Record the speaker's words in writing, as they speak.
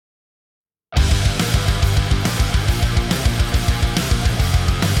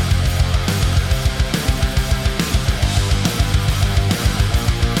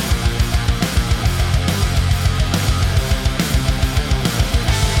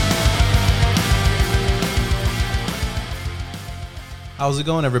How's it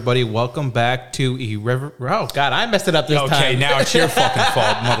going, everybody? Welcome back to Oh, God, I messed it up this time. Okay, now it's your fucking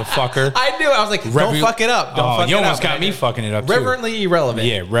fault, motherfucker. I knew. I was like, don't fuck it up. Don't fuck it up. You almost got me fucking it up, too. Reverently irrelevant.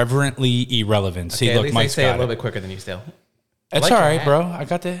 Yeah, reverently irrelevant. See, okay, look, at least Mike's I say it a got little bit quicker than you still. That's like all right, bro. I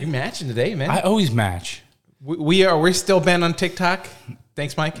got that. You're matching today, man. I always match. We're still banned on TikTok.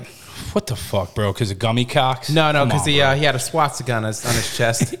 Thanks, Mike. What the fuck, bro? Because of gummy cocks? No, because he had a swastika on his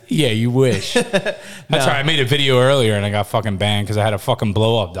chest. Yeah, you wish. That's right. I made a video earlier and I got fucking banned because I had a fucking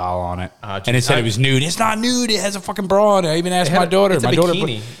blow up doll on it, and it said it was nude. It's not nude. It has a fucking bra on it. I even asked my daughter. It's a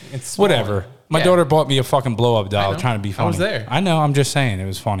bikini. It's whatever. My daughter bought me a fucking blow up doll, trying to be funny. I was there. I know. I'm just saying it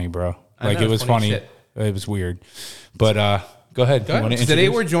was funny, bro. Like it was funny. It was weird, but go ahead. Today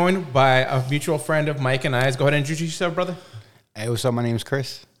we're joined by a mutual friend of Mike and I's. Go ahead and introduce yourself, brother. Hey, what's up? My name's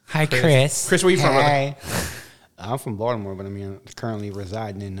Chris. Hi, Chris. Chris, where you from, brother? I'm from Baltimore, but I'm currently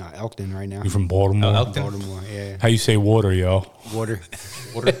residing in Elkton right now. You from Baltimore? Elkton? Baltimore, yeah. How you say water, yo? Water.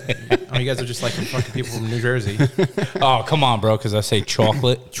 Oh, you guys are just like fucking people from New Jersey. Oh, come on, bro, because I say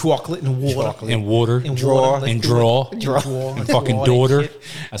chocolate. Chocolate and water. And water. And draw. And draw. And fucking daughter.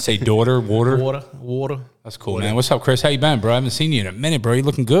 I say daughter, water. Water. That's cool, man. What's up, Chris? How you been, bro? I haven't seen you in a minute, bro. You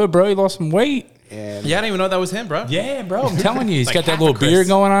looking good, bro. You lost some weight. Yeah, I didn't even know that was him, bro. Yeah, bro. I'm telling you, he's Like got that little beard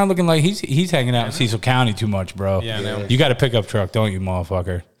going on, looking like he's hanging out in Cecil County too much, bro. Yeah, I know. You got a pickup truck, don't you,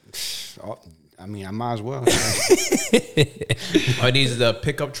 motherfucker? I mean, I might as well. All it needs is a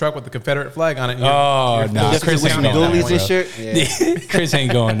pickup truck with the Confederate flag on it. Oh, no. Chris with some dualies and shit. Yeah. Chris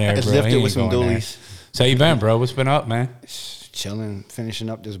ain't going there, bro. Lift it with some dualies. So how you been, bro? What's been up, man? Chilling, finishing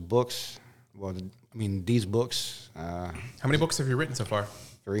up this books. Well, these books. How many books have you written so far?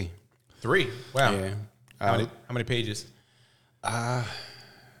 3. 3? Wow. Yeah. How many pages? The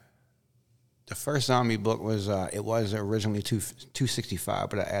first zombie book was it was originally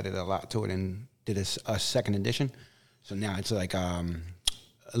 265, but I added a lot to it and did a second edition. So now it's like a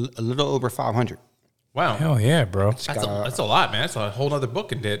little over 500. Wow. Hell yeah, bro. That's a lot, man. That's a whole other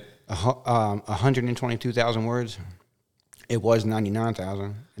book and did. 122,000 words. It was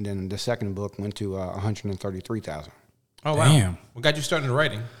 99,000, and then the second book went to 133,000. Oh wow! Damn. What got you started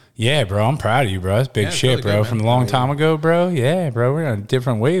writing? Yeah, bro. I'm proud of you, bro. That's big shit, really bro. good, From a long time ago, bro. Yeah, bro. We're on a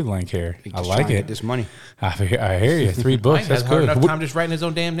different wavelength here. I like it. Get this money. I hear you. 3 books. That's hard good. enough time just writing his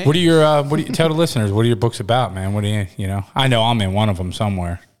own damn name. What are your? Tell the listeners. What are your books about, man? What do you know? I know I'm in one of them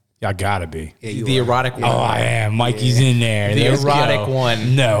somewhere. I gotta be. Yeah, the erotic one. Oh, I am. Mikey's in there. The Let's erotic go.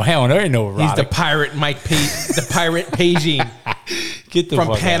 one. No, hell, there ain't no erotic. He's the pirate Mike the pirate Pagine. Get the from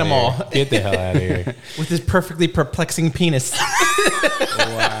fuck Panama. Out of here. Get the hell out of here. With his perfectly perplexing penis.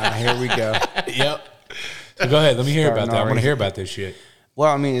 Wow, here we go. Yep. So go ahead. Let me hear about that. I want to hear about this shit.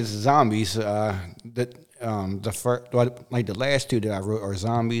 Well, I mean, it's zombies. The first, like the last 2 that I wrote are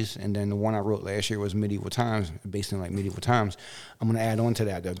zombies, and then the one I wrote last year was medieval times, based in like medieval times. I'm going to add on to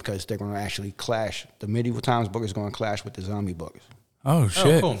that though because they're going to actually clash. The medieval times book is going to clash with the zombie books. Oh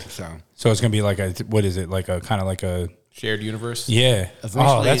shit! Oh, cool. So it's going to be like what is it? Like a kind of like a shared universe. Yeah.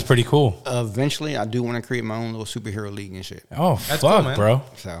 Oh, that's pretty cool. Eventually, I do want to create my own little superhero league and shit. Oh, that's fuck, cool, bro.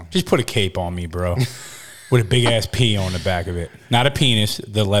 So just put a cape on me, bro. With a big ass P on the back of it. Not a penis,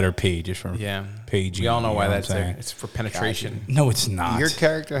 the letter P, just from PG. We all know why that's there. there. It's for penetration. No, it's not. Your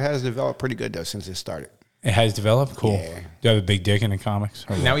character has developed pretty good though since it started. It has developed? Cool. Yeah. Do you have a big dick in the comics?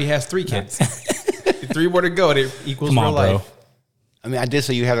 Now he has 3 kids. 3 more to go. It equals real life. Bro. I mean, I did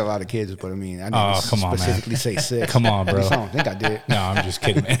say you had a lot of kids, but I mean, I didn't specifically say 6. Come on, bro. I don't think I did. No, I'm just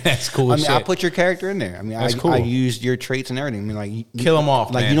kidding, man. That's cool. I mean, shit. I put your character in there. I mean, I used your traits and everything. I mean, like kill them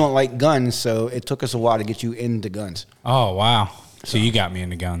off. Like man. you don't like guns, so it took us a while to get you into guns. Oh wow! So you got me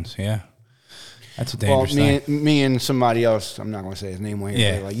into guns, yeah. That's a dangerous thing. Me and somebody else. I'm not going to say his name on here.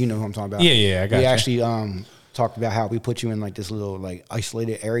 Yeah. But like you know who I'm talking about. Yeah, I got we you. actually talked about how we put you in like this little like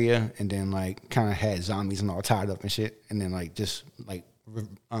isolated area, and then like kind of had zombies and all tied up and shit, and then like just like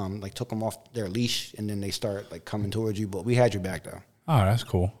took them off their leash, and then they start like coming towards you. But we had your back though. Oh, that's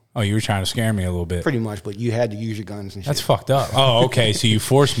cool. Oh, you were trying to scare me a little bit. Pretty much, but you had to use your guns and shit. That's fucked up. Oh, okay. So you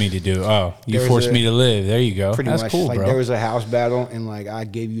forced me to do. Oh, you forced me to live. There you go. That's much, cool, like, bro. There was a house battle, and like I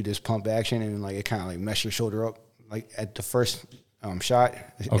gave you this pump action, and like it kind of like messed your shoulder up, like at the first shot.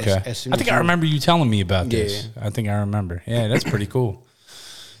 Okay. As soon I as think I remember you telling me about this. Yeah. I think I remember. Yeah, that's pretty cool.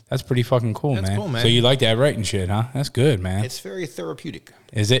 That's pretty fucking cool, That's man. cool, man. So you like that writing shit, huh? That's good, man. It's very therapeutic.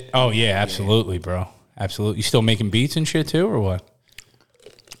 Is it? Oh yeah, absolutely, bro. Absolutely. You still making beats and shit too, or what?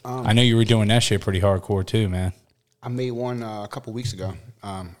 I know you were doing that shit pretty hardcore too, man. I made one a couple weeks ago.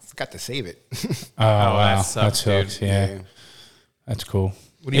 Forgot to save it. Oh, wow. that sucks, dude. Yeah. That's cool.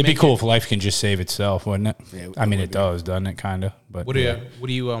 What do you It'd be make cool if life can just save itself, wouldn't it? Yeah, I mean, it it would does, doesn't it? Kind of. But What do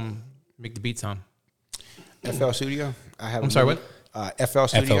you make the beats on? FL Studio. I'm sorry, what? FL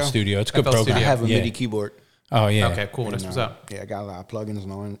Studio. FL Studio. It's a good FL program. Studio. I have a Yeah. MIDI keyboard. Oh yeah. Okay, cool. That's what's up. Yeah, I got a lot of plugins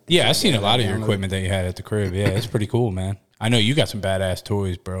and all. Yeah, I've seen a lot of your download. equipment that you had at the crib. Yeah, it's pretty cool, man. I know you got some badass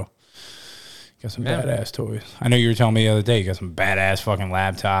toys, bro. Got some badass toys. I know you were telling me the other day you got some badass fucking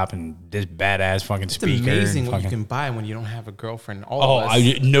laptop and this badass fucking It's speaker. amazing and what you fucking, can buy when you don't have a girlfriend. oh,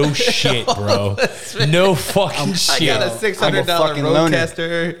 no shit, bro. No fucking shit. I got a $600 fucking loner.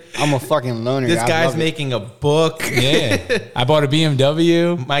 Roadcaster. I'm a fucking loner. This I guy's love it. making a book. Yeah. I bought a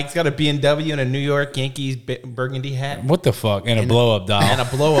BMW. Mike's got a BMW and a New York Yankees burgundy hat What the fuck? And a blow up doll. and a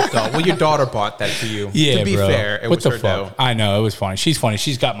blow up doll. Well, your daughter bought that for you. Yeah, to be bro. fair, it what was the her fuck? dough. I know it was funny. She's funny.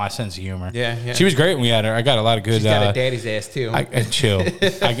 She's got my sense of humor. Yeah, yeah. She was great when we had her. I got a lot of good. She's got a daddy's ass too. Chill.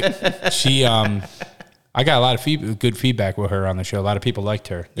 I got a lot of good feedback with her on the show. A lot of people liked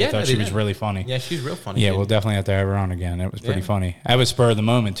her. They thought she was really funny. Yeah, she's real funny. Yeah, dude. we'll definitely have to have her on again. It was pretty funny. That was spur of the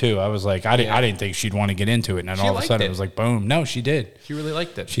moment too. I was like, I didn't think she'd want to get into it, and then all of a liked sudden it. it was like, boom. No, she did. She really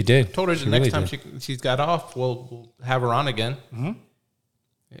liked it. She did. Told her She the next really time she's got off, we'll have her on again. Mm-hmm.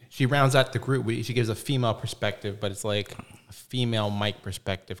 She rounds out the group. She gives a female perspective, but it's like a female Mike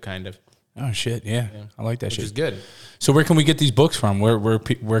perspective, kind of. Oh shit, yeah. I like that Which shit. is good. So where can we get these books from? Where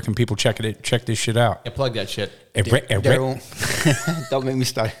can people check this shit out? Yeah, plug that shit. Daryl, don't make me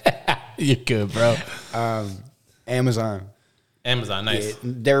start. You're good, bro. Amazon. Amazon, nice. Yeah,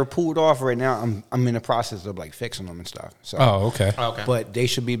 they're pulled off right now. I'm in the process of like fixing them and stuff. So, Oh, okay. Okay. but they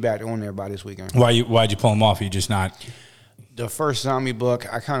should be back on there by this weekend. Why'd you pull them off? You just not. The first zombie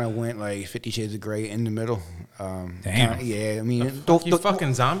book, I kind of went like 50 Shades of Grey in the middle. Damn. Yeah, I mean, You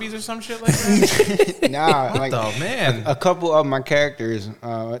fucking zombies or some shit like that? nah, What like the man? a couple of my characters.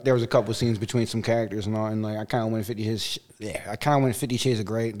 There was a couple scenes between some characters and all, and like I kind of went 50 Shades. Yeah, I kind of went 50 Shades of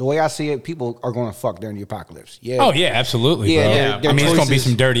Grey. The way I see it, people are going to fuck during the apocalypse. Yeah. Oh yeah, absolutely, Yeah, bro. their- their I mean, it's gonna be choices-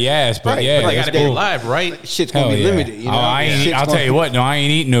 some dirty ass, but Right, yeah, but Like, like, that's gotta be cool. alive, right? Shit's gonna Hell be yeah. limited. You know? Oh, I'll tell you what. No, I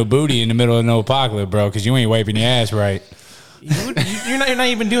ain't eating no booty in the middle of no apocalypse, bro, because you ain't wiping your ass right. You're not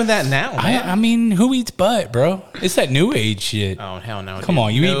even doing that now, man. I mean, who eats butt, bro? It's that new age shit. Oh, hell no. Come dude.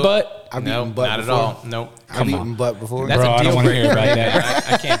 on, you eat Nope. butt? I've Nope, eaten butt not before. at all. Nope. I've eaten butt before. That's Bro, a I deal don't wanna breaker hear about right that.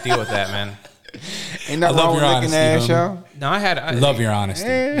 there. I can't deal with that, man. Ain't nothing I love wrong with your licking the honesty, ass, homie. y'all. No, I Love your honesty.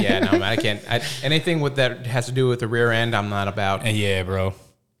 Yeah, no, man, I can't. Anything with that has to do with the rear end, I'm not about. Yeah, bro.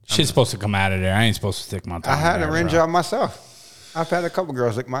 Shit's supposed to come out of there. I ain't supposed to stick my tongue. I had in a there, rim bro. job myself. I've had a couple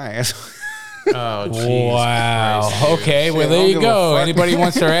girls lick my ass. Oh, jeez. Wow. Christ, dude. Okay. Well, Shit, there I don't you give a go. fuck. Anybody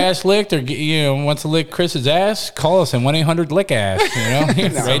wants their ass licked or wants to lick Chris's ass? Call us at 1-800-LICK-ASS. You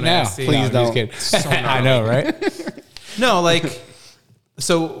know, right now. nasty. Please No, don't. I'm just kidding. So I know, right? No, like,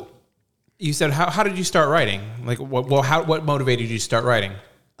 so you said, how did you start writing? Like, what motivated you to start writing?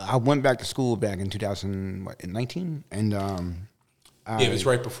 I went back to school back in 2019, and It was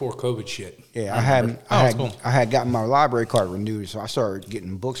right before COVID shit. yeah, it's cool. I had gotten my library card renewed, so I started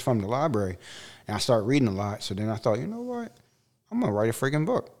getting books from the library, and I started reading a lot. So then I thought, you know what, I'm gonna write a freaking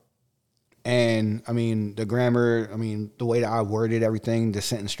book. And I mean, the grammar, I mean, the way that I worded everything, the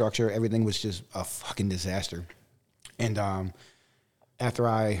sentence structure, everything was just a fucking disaster. And after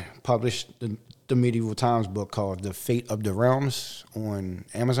I published the medieval times book called "The Fate of the Realms" on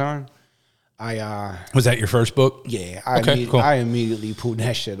Amazon, Was that your first book? yeah, Cool. I immediately pulled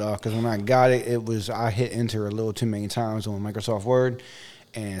that shit off because when I got it, I hit enter a little too many times on Microsoft Word,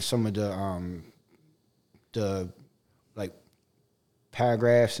 and some of the like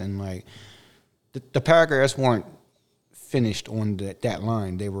paragraphs and like the paragraphs weren't finished on that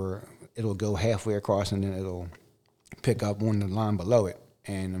line. It'll go halfway across and then it'll pick up on the line below it.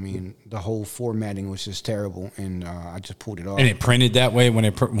 And I mean, the whole formatting was just terrible, and I just pulled it off. And it printed that way when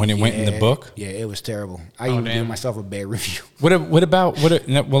it went in the book? Yeah, it was terrible. I even gave myself a bad review. What about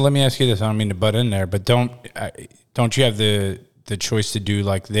well, let me ask you this. I don't mean to butt in there, but don't you have the choice to do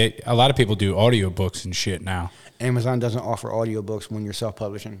like a lot of people do audiobooks and shit now. Amazon doesn't offer audiobooks when you're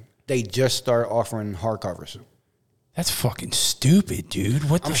self-publishing. They just start offering hardcovers. That's fucking stupid, dude.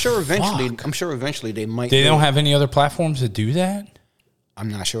 I'm sure eventually they might. They don't have any other platforms that do that? I'm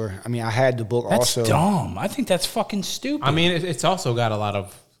not sure. I mean, I had the book That's also. dumb. I think that's fucking stupid. I mean, it's also got a lot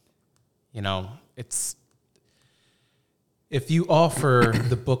of, if you offer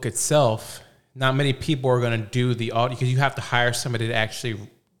the book itself, not many people are going to do the audio because you have to hire somebody to actually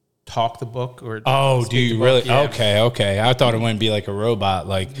talk the book or. oh, do speak the you book. really? Yeah. Okay. I thought it wouldn't be like a robot.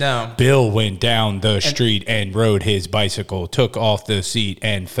 Like, No. Bill went down the street and rode his bicycle, took off the seat,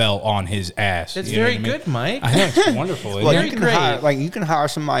 and fell on his ass. That's You know very what I mean? good, Mike. I know, it's wonderful. Isn't Well, it? you can great. you can hire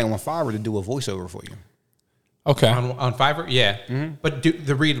somebody on Fiverr to do a voiceover for you. Okay. On Fiverr, yeah. But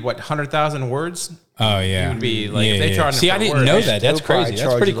to read 100,000 words? Oh yeah. It would be like if they charge. See, I didn't know that. That's They'll probably crazy. That's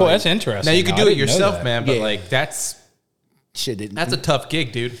charge pretty you cool. like- That's interesting. Now you could I do it didn't know yourself, that. man. But Yeah. like that's Shit, That's a tough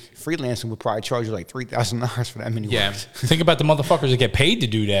gig, dude. freelancing would probably charge you like $3,000 for that many Yeah. words. Think about the motherfuckers that get paid to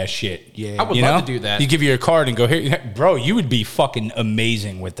do that shit. Yeah. I would You love know? to do that. You give you a card and go, here, bro, you would be fucking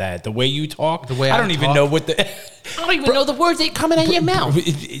amazing with that. The way you talk. The way I I don't even talk. know what the... I don't even know the words that coming out of your mouth.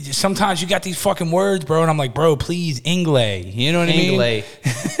 Sometimes you got these fucking words, bro, and I'm like, bro, please, English. You know what I mean? English.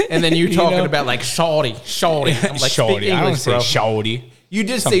 And then you're You talking know? about like shorty. I'm like, shorty. speak I don't English, say bro. shorty. You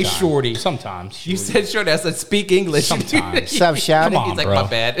did say Sometimes. shorty. Sometimes. You said shorty. I said speak English. Sometimes. Sup, shouty? Come on, He's like, bro. my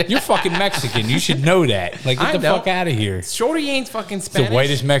bad. You're fucking Mexican. You should know that. Like, get I the know. fuck out of here. Shorty ain't fucking It's Spanish. the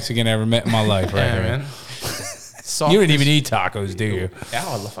whitest Mexican I ever met in my life, right Yeah, here. man. Soft You don't as- even eat tacos, do you? Yeah,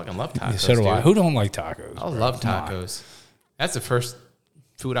 I fucking love tacos. So do I. dude. Who don't like tacos? I bro? love Come on. tacos. That's the first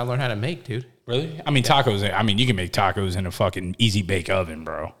food I learned how to make, dude. Really? I mean, tacos. I mean, you can make tacos in a fucking easy bake oven,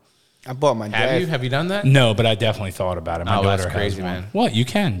 bro. I bought my Have dad. you? Have you done that? No, but I definitely thought about it. My Oh, that's daughter has crazy, one. man. What? You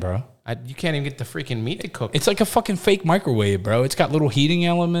can, bro. You can't even get the freaking meat to cook. It's like a fucking fake microwave, bro. It's got little heating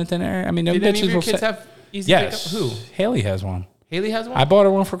element in there. I mean, them Did any of bitches your will kids say- have easy Yes. pickup? Who? Haley has one. Haley has one? I bought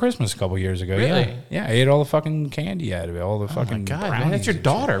her one for Christmas a couple years ago. Really? Yeah. Yeah, I ate all the fucking candy out of it. All the Oh my fucking God, man. brownies That's your and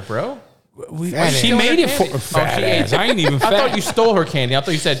daughter, bro. Fat She ass. made it for candy? fat she ass. ate- I ain't even I fat. thought you stole her candy. I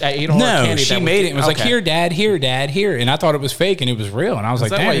thought you said I ate all her No, candy. she that made it. It was like, okay. here, dad, here. And I thought it was fake and it was real. And I was Is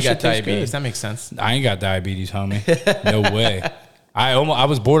like, that damn, why you this shit got tastes diabetes? good. That makes sense. I ain't got diabetes, homie. No way. I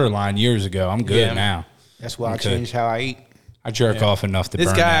was borderline years ago. I'm good Yeah. now. That's why I Okay. changed how I eat. I jerk off enough to This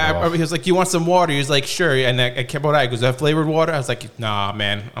burn guy, that off. he was like, "You want some water?" He was like, "Sure." And I kept on. He goes, "That flavored water?" I was like, "Nah,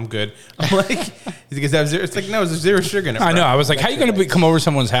 man, I'm good." I'm like, "He goes, it's like, no, there's zero sugar in it." I bro." know. I was like, how you going to come over to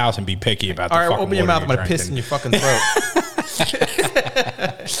someone's house and be picky about the All right, fucking open your water mouth. I'm you're gonna piss in drinking? your fucking throat.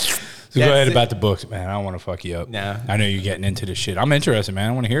 So go ahead it. about the books, man. I don't want to fuck you up. Nah. I know you're getting into this shit. I'm interested, man.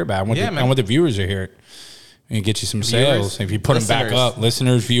 I want to hear about it. Yeah, I man. want the viewers to hear it. And get you some sales. If you put them back Listeners. up.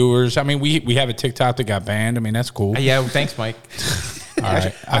 Listeners, viewers. I mean, we have a TikTok that got banned. I mean, that's cool. Yeah, thanks, Mike. All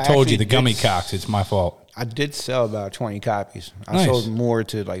right. I I told you actually the gummy did- cocks. It's my fault. I did sell about 20 copies. I Nice. sold more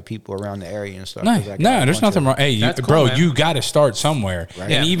to like people around the area and stuff. 'cause Nice. I got No, a there's bunch nothing of- wrong. Hey, That's cool, bro, man. you got to start somewhere. Right.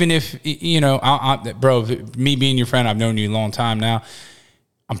 And Yeah. even if, you know, bro, me being your friend, I've known you a long time now.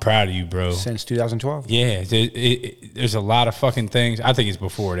 I'm proud of you, bro. Since 2012. Yeah, there's a lot of fucking things. I think it's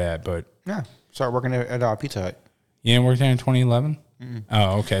before that, but Yeah. Started working at Pizza Hut. you didn't work there in 2011?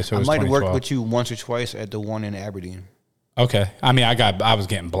 Oh, okay. So it I was might have worked 2012. with you once or twice at the one in Aberdeen. Okay. I mean, I was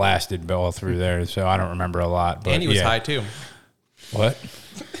getting blasted all through there, so I don't remember a lot. But And he was yeah. high too. What?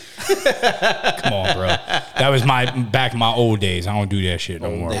 Come on, bro. That was back in my old days. I don't do that shit no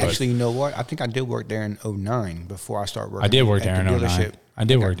more. but Actually, you know what? I think I did work there in 2009 before I started working. I did work at there in the 2009. dealership. I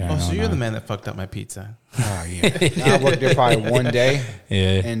did work there in Oh, so you're 2009. the man that fucked up my pizza. Oh, yeah. I worked there probably one day.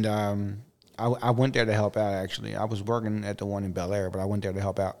 Yeah. And I went there to help out, actually. I was working at the one in Bel Air, but I went there to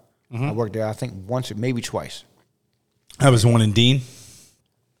help out. Mm-hmm. I worked there, I think, once or maybe twice. I was the one in Dean.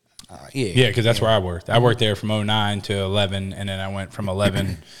 Yeah. Yeah, because that's where I worked. I worked there from 09 to 11, and then I went from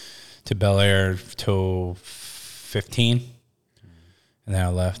 11 to Bel Air till 15, and then I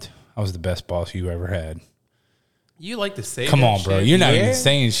left. I was the best boss you ever had. You like to say? Come that on, bro. shit. You're not Yeah. even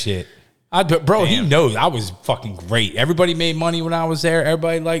saying shit. Bro, he Damn. knows I was fucking great. Everybody made money when I was there.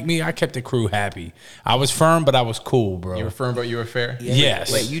 Everybody liked me. I kept the crew happy. I was firm, but I was cool, bro. You were firm, but you were fair.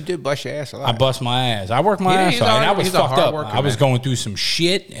 Yes. Wait, you did bust your ass a lot. I bust my ass. I worked my He- ass he's off, and I hard- was he's a fucked hard up. worker, I was man. going through some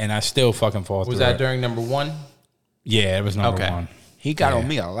shit, and I still fucking fought through Was that it. during number one? Yeah, it was number Okay. one. He got Yeah. on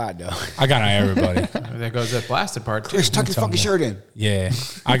me a lot, though. I got on everybody. There goes that blasted part too. Chris, tuck your fucking shirt in. Yeah,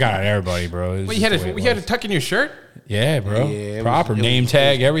 I got on everybody, bro. It was Well, you just had the way to, it you had was. to tuck in your shirt. Yeah, bro. Yeah, it was- Proper it was- name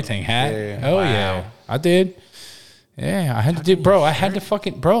tag, everything. Hat. Yeah. Oh Wow. yeah, I did. Yeah, I had to do, bro. I had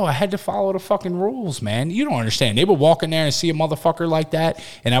to follow the fucking rules, man. You don't understand. They would walk in there and see a motherfucker like that,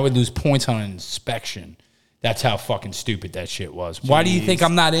 and I would lose points on an inspection. That's how fucking stupid that shit was. Why do you think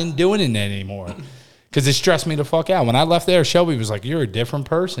I'm not doing it anymore? Because it stressed me the fuck out. When I left there, Shelby was like, "You're a different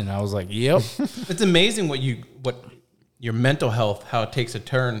person." I was like, "Yep." It's amazing what your mental health, how it takes a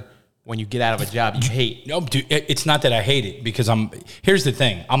turn when you get out of a job you hate. No, dude, it's not that I hate it because here's the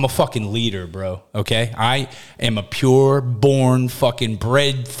thing. I'm a fucking leader, bro. Okay? I am a pure born fucking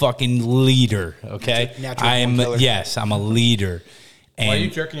bred fucking leader. Okay? Natural I am, born killer. yes, I'm a leader. Why are you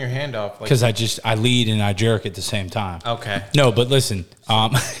And jerking your hand off? Like, because I lead and I jerk at the same time. okay. No, but listen,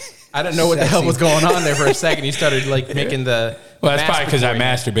 I don't know what the hell was going on there for a second. You started like making the. well, that's probably because I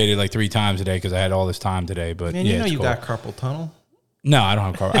masturbatory. masturbated like 3 times today because I had all this time today. But Man, yeah, you know it's you cool. got carpal tunnel. No, I don't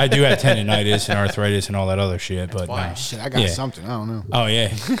have carpal. I do have tendonitis and arthritis and all that other shit. But why. no. Shit, I got Yeah. something. I don't know. Oh yeah,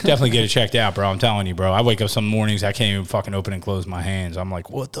 definitely get it checked out, bro. I'm telling you, bro. I wake up some mornings I can't even fucking open and close my hands. I'm like,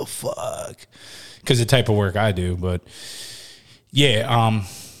 what the fuck? Because the type of work I do. But yeah,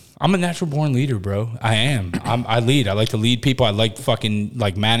 I'm a natural born leader, bro. I am. I lead. I like to lead people. I like fucking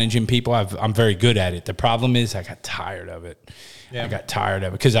like managing people. I'm very good at it. The problem is I got tired of it. Yeah. I got tired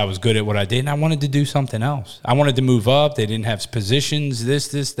of it because I was good at what I did and I wanted to do something else. I wanted to move up. They didn't have positions, this,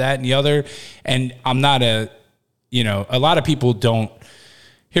 that, and the other. And I'm not a lot of people don't.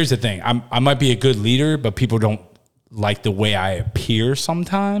 Here's the thing. I might be a good leader, but people don't like the way I appear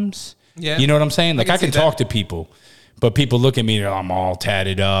sometimes. Yeah. You know what I'm saying? Like I can talk to people, but people look at me and I'm all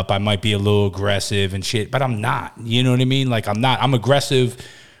tatted up. I might be a little aggressive and shit, but I'm not. You know what I mean? Like I'm not. I'm aggressive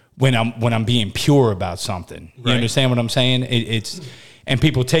when I'm being pure about something. You understand what I'm saying? And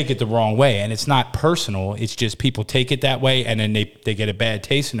people take it the wrong way, and it's not personal. It's just people take it that way, and then they get a bad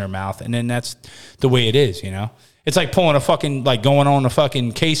taste in their mouth, and then that's the way it is, you know? It's like pulling going on a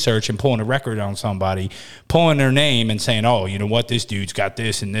fucking case search and pulling a record on somebody, pulling their name and saying, oh, you know what? This dude's got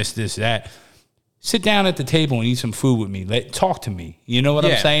this and this, that. Sit down at the table and eat some food with me. Talk to me. You know what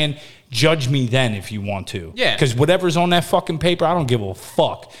I'm saying? Judge me then if you want to. Yeah. Because whatever's on that fucking paper, I don't give a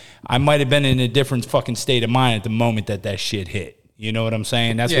fuck. I might have been in a different fucking state of mind at the moment that shit hit. You know what I'm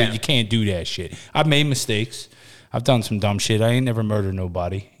saying? That's what you can't do that shit. I've made mistakes. I've done some dumb shit. I ain't never murdered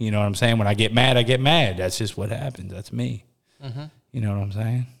nobody. You know what I'm saying? When I get mad, I get mad. That's just what happens. That's me. Mm-hmm. You know what I'm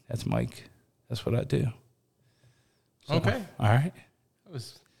saying? That's Mike. That's what I do. So, okay. All right. That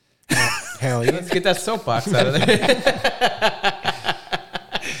was hell yeah. Let's get that soapbox out of there.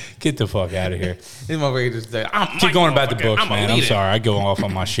 Get the fuck out of here. This motherfucker just keep going about the books, man. I'm sorry. I go off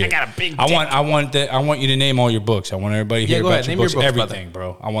on my shit. I got a big dick. I want you to name all your books. I want everybody to hear about your books. Everything,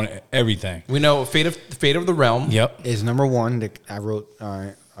 bro. I want everything. We know Fate of the Realm. Yep. Is number one that I wrote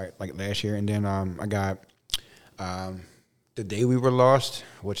like last year, and then I got The Day We Were Lost,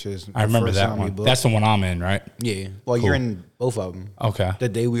 which is I remember that one. Book. That's the one I'm in, right? Yeah. Well, cool. You're in both of them. Okay. The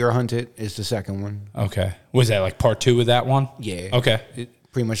Day We Were Hunted is the second one. Okay. Was that like part 2 of that one? Yeah. Okay. It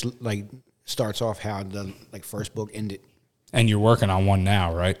pretty much like starts off how the first book ended. And you're working on one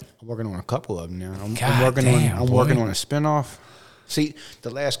now, right? I'm working on a couple of them now. I'm working on a spinoff. See, the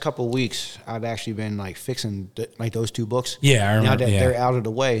last couple of weeks, I've actually been like fixing those 2 books. Yeah, I remember. Now that they're out of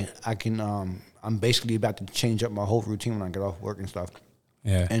the way, I can. I'm basically about to change up my whole routine when I get off work and stuff.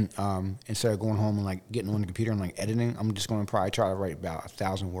 Yeah. And instead of going home and like getting on the computer and like editing, I'm just going to probably try to write about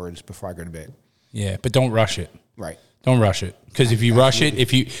 1,000 words before I go to bed. Yeah, but don't rush it. Right. Don't rush it. Because if you rush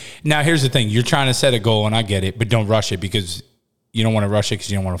it, now here's the thing, you're trying to set a goal and I get it, but don't rush it because you don't want to rush it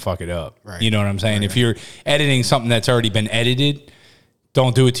because you don't want to fuck it up. Right. You know what I'm saying? Right. If you're editing something that's already been edited,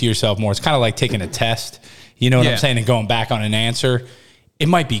 don't do it to yourself more. It's kind of like taking a test, you know what I'm saying, and going back on an answer. It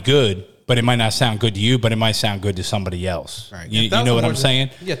might be good, but it might not sound good to you, but it might sound good to somebody else. Right. You know what I'm saying?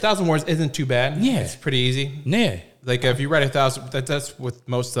 1,000 words isn't too bad. Yeah. It's pretty easy. Yeah. Like if you write 1,000, that's with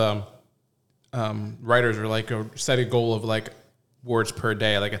most writers are like set a goal of like words per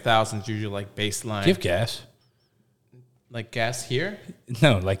day. Like 1,000 is usually like baseline. Give gas. Like gas here?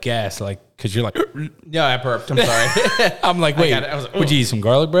 No, like gas, like because you're like. Yeah, I burped. I'm sorry. I'm like, wait, would you eat some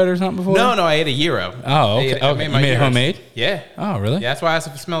garlic bread or something before? No, I ate a gyro. Oh, okay. You made it homemade? Yeah. Oh, really? Yeah, that's why I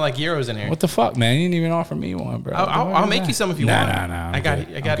smell like gyros in here. What the fuck, man? You didn't even offer me one, bro. I'll make you some if you want. No. I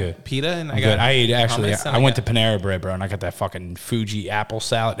got pita and I got. I ate actually. I went to Panera Bread, bro, and I got that fucking Fuji apple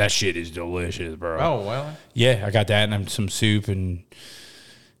salad. That shit is delicious, bro. Oh well. Yeah, I got that and some soup and.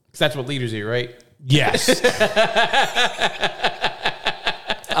 Because that's what leaders eat, right? Yes.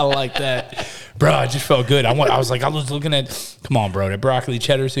 I like that. Bro, I just felt good. I was looking at, come on, bro, that broccoli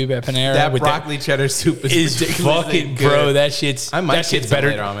cheddar soup at Panera. That broccoli cheddar soup is fucking good. Bro, that shit's better.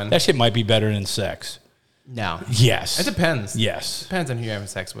 Later on, man. That shit might be better than sex. No. Yes. It depends. Yes. Depends on who you're having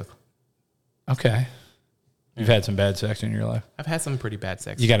sex with. Okay. You've had some bad sex in your life? I've had some pretty bad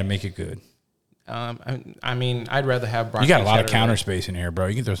sex. You got to make it good. I mean, I'd rather have broccoli. You got a lot of counter space in here, bro.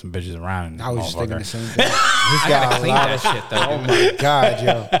 You can throw some bitches around. I was just thinking the same thing. I gotta clean that shit, though. Oh my god,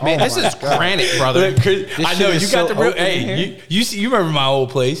 yo! Man, this is granite, brother. I know you got the real. Hey, you remember my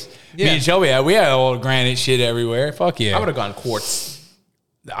old place? Yeah. Me and Joey, we had all granite shit everywhere. Fuck yeah! I would have gone quartz.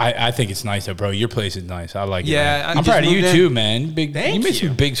 I think it's nice though, bro. Your place is nice. I like it. Yeah, I'm proud of you too, man. You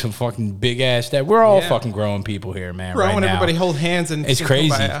made some fucking big ass stuff. We're all fucking growing people here, man. Bro, right when now. Everybody hold hands and it's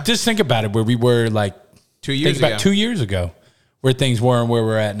crazy. Just think about it. Where we were like 2 years ago. About 2 years ago, where things were and where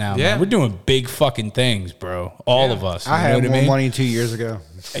we're at now. Yeah, man. We're doing big fucking things, bro. All of us. I had more money 2 years ago.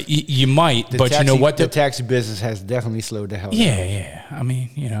 You might, but you know what? The taxi business has definitely slowed the hell down. Yeah. I mean,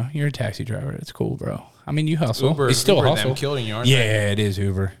 you're a taxi driver. That's cool, bro. I mean, you hustle. Uber, it's still Uber hustle. Them killing you, aren't they? It is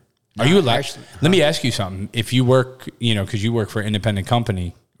Uber. Are you allowed? Let me ask you something. If you work, because you work for an independent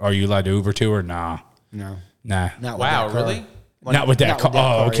company, are you allowed to Uber too or nah? No. Nah. Wow, really? Not with that car.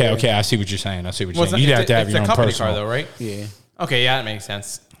 Oh, okay. I see what you're saying. You'd have to have your own personal car, though, right? Yeah. Okay, yeah, that makes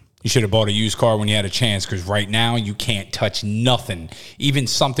sense. You should have bought a used car when you had a chance, because right now you can't touch nothing. Even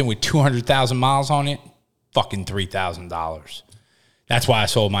something with 200,000 miles on it, fucking $3,000. That's why I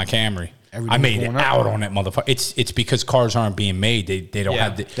sold my Camry. I made it out on that motherfucker. It's because cars aren't being made. They don't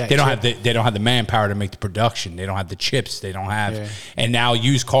have the manpower to make the production. They don't have the chips. They don't have. And now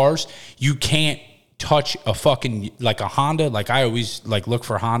used cars, you can't touch a fucking like a Honda. Like I always like look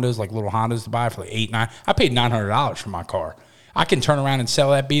for Hondas, like little Hondas to buy for like $8, $9. I paid $900 for my car. I can turn around and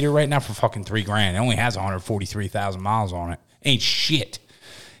sell that beater right now for fucking $3,000. It only has 143,000 miles on it. Ain't shit.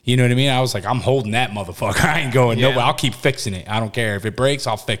 You know what I mean? I was like, I'm holding that motherfucker. I ain't going nowhere. I'll keep fixing it. I don't care. If it breaks,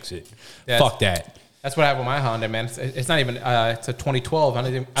 I'll fix it. Fuck that. That's what I have with my Honda, man. It's not even, it's a 2012. I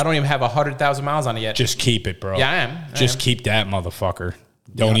don't even have 100,000 miles on it yet. Just keep it, bro. Yeah, I am. Just keep that motherfucker.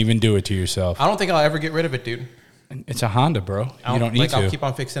 Don't even do it to yourself. I don't think I'll ever get rid of it, dude. It's a Honda, bro. You don't need to. I'll keep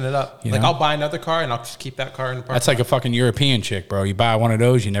on fixing it up. Like, I'll buy another car, and I'll just keep that car in the park. That's like a fucking European chick, bro. You buy one of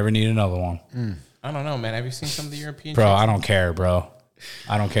those, you never need another one. I don't know, man. Have you seen some of the European bro, chicks? I don't care, bro.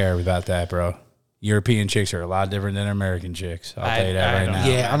 I don't care about that, bro. European chicks are a lot different than American chicks. I'll tell you that right now.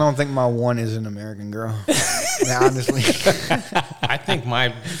 Yeah, I don't think my one is an American girl. Honestly. I think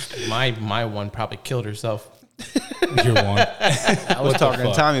my one probably killed herself. Your one. I was talking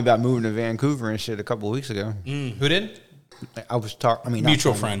to Tommy about moving to Vancouver and shit a couple of weeks ago. Who did? I was talking. I mean,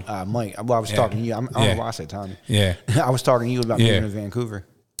 mutual friend, Mike. Well, I was talking to you. I don't know why I said Tommy. Yeah, I was talking to you about moving to Vancouver.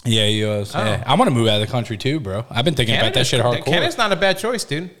 Yeah, he was. Oh. Yeah. I want to move out of the country too, bro. I've been thinking about that shit hardcore. Canada's not a bad choice,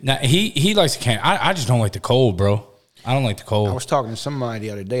 dude. Nah, he likes Canada. I just don't like the cold, bro. I don't like the cold. I was talking to somebody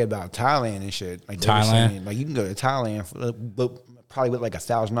the other day about Thailand and shit. Like Thailand? saying, like you can go to Thailand for probably with like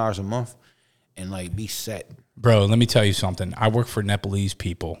 $1,000 a month and like be set. Bro, let me tell you something. I work for Nepalese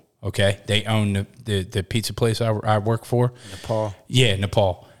people, okay? They own the pizza place I work for. Nepal? Yeah,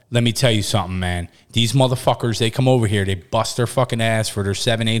 Nepal. Let me tell you something, man. These motherfuckers, they come over here, they bust their fucking ass for their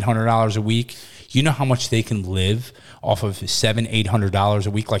 $700-800 a week. You know how much they can live off of $700-800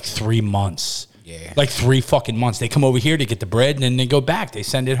 a week? Like 3 months. Yeah. Like 3 fucking months. They come over here to get the bread, and then they go back. They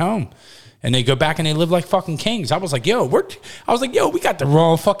send it home. And they go back and they live like fucking kings. I was like, yo, we got the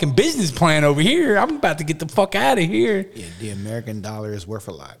wrong fucking business plan over here. I'm about to get the fuck out of here. Yeah, the American dollar is worth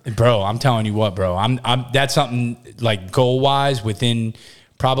a lot. Bro, I'm telling you what, bro. That's something like goal-wise within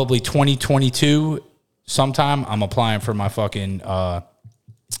probably 2022 sometime. I'm applying for my fucking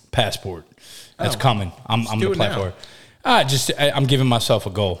passport. That's coming. I'm going to apply for it. I'm giving myself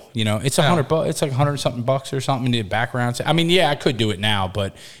a goal. You know, it's $100. It's like $100-something bucks or something. The background. I mean, yeah, I could do it now,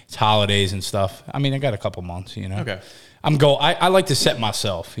 but it's holidays and stuff. I mean, I got a couple months. You know. Okay. I like to set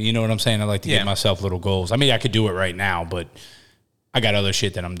myself. You know what I'm saying? I like to give myself little goals. I mean, I could do it right now, but I got other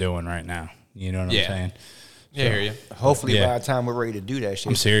shit that I'm doing right now. You know what I'm saying? Yeah, I hear you. Hopefully, by the time we're ready to do that shit,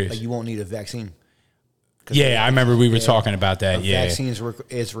 I'm serious. Like you won't need a vaccine. Yeah, I remember we were talking about that. Vaccine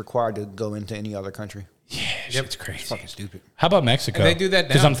is required to go into any other country. Yeah, it's crazy. It's fucking stupid. How about Mexico? And they do that now.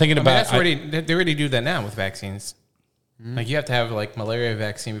 Because I'm thinking about they already do that now with vaccines. Like you have to have like malaria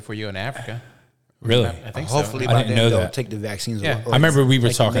vaccine before you go to Africa. Really? I think Hopefully so. by then they'll take the vaccines. Yeah. Or I remember we were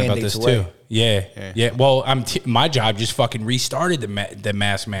talking about this away. too. Yeah. Well, my job just fucking restarted the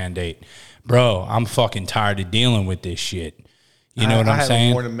mask mandate. Bro, I'm fucking tired of dealing with this shit. You know what I'm saying? I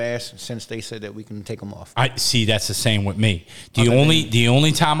haven't worn a mask since they said that we can take them off. I see. That's the same with me. The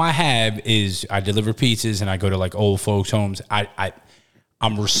only time I have is I deliver pizzas and I go to like old folks' homes.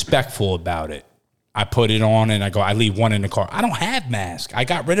 I'm respectful about it. I put it on and I leave one in the car. I don't have masks. I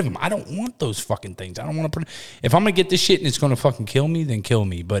got rid of them. I don't want those fucking things. I don't want to put. If I'm gonna get this shit and it's gonna fucking kill me, then kill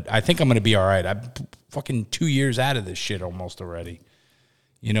me. But I think I'm gonna be all right. I'm fucking 2 years out of this shit almost already.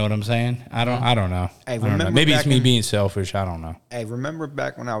 You know what I'm saying? I don't know. Hey, I don't know. Maybe it's me being selfish. I don't know. Hey, remember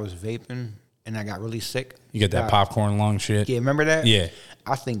back when I was vaping and I got really sick? You get that popcorn lung shit? Yeah, remember that? Yeah.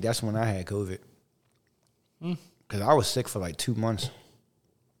 I think that's when I had COVID. Because I was sick for like 2 months.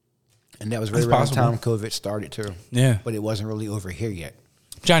 And that was right around the time COVID started too. Yeah. But it wasn't really over here yet.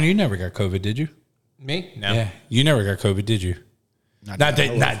 John, you never got COVID, did you? Me? No. Yeah. You never got COVID, did you? Not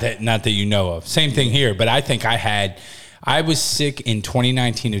that you know of. Same thing here, but I think I was sick in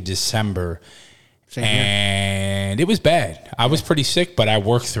 2019 of December, and it was bad. I was pretty sick, but I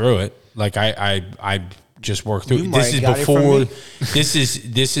worked through it. Like I just worked through it. This is before.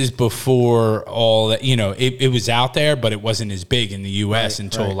 This is before all that. You know, it was out there, but it wasn't as big in the U.S.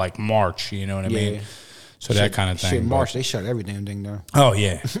 until like March. You know what I mean? So that kind of thing. Shit, March they shut every damn thing down. Oh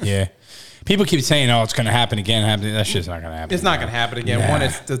yeah. People keep saying, "Oh, it's going to happen again." That shit's not going to happen. It's not going to happen again. One,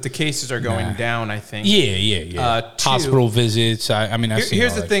 it's the cases are going down. I think. Yeah. Hospital visits. I mean,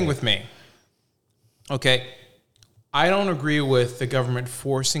 here's the thing with me. Okay, I don't agree with the government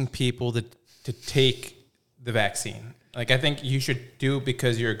forcing people to take the vaccine. Like, I think you should do it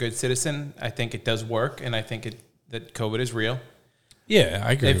because you're a good citizen. I think it does work, and I think that COVID is real. Yeah,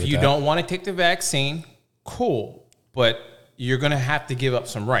 I agree If with you that. don't want to take the vaccine, cool. But you're going to have to give up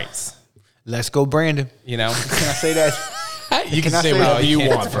some rights. Let's go, Brandon. You know? Can I say that? You can I say say whatever that? you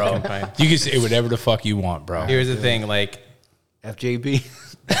can't. want, bro. You can say whatever the fuck you want, bro. Here's the thing, like, FJB.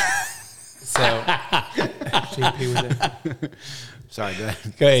 so JP was it? Sorry, go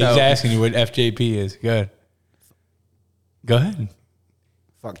ahead. Go ahead. He's So- asking you what FJP is. Go ahead.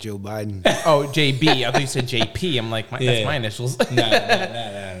 Fuck Joe Biden. Oh, JB. I thought you said JP. I'm like, that's Yeah. my initials.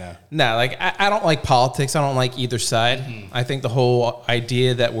 No. No, like I don't like politics. I don't like either side. I think the whole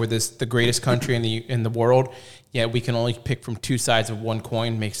idea that we're the greatest country in the world, yet we can only pick from two sides of one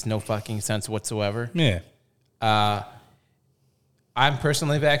coin makes no fucking sense whatsoever. Yeah. I'm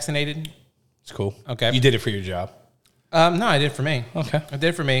personally vaccinated. It's cool. Okay. You did it for your job. No, I did it for me. Okay. I did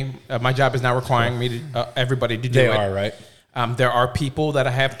it for me. My job is now requiring me to everybody to do They it. are, right? There are people that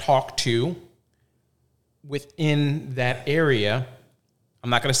I have talked to within that area. I'm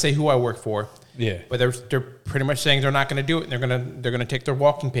not going to say who I work for. Yeah. But they're pretty much saying they're not going to do it. And they're gonna take their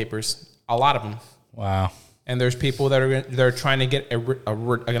walking papers. A lot of them. Wow. And there's people that are trying to get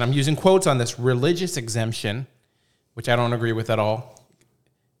and I'm using quotes on this, religious exemption, which I don't agree with at all,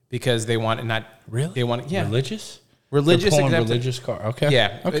 because they want it not Really? They want it, Religious? religious They're pulling exemption. religious car. Okay.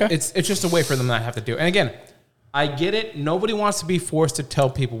 Yeah. Okay. It's just a way for them not to have to do it. And again, I get it. Nobody wants to be forced to tell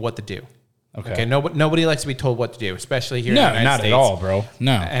people what to do. Okay. Nobody likes to be told what to do, especially here in the No, United not States. at all, bro.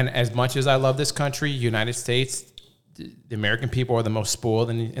 No. And as much as I love this country, United States, the American people are the most spoiled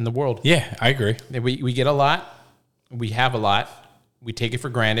in the world. Yeah, I agree. We get a lot. We have a lot. We take it for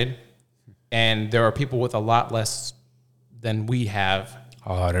granted. And there are people with a lot less than we have.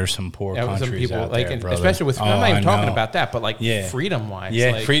 Oh, there's some poor Yeah, countries some people, out like, there, and brother. especially with, Oh, I'm not even I talking know. about that, but like Yeah. freedom-wise.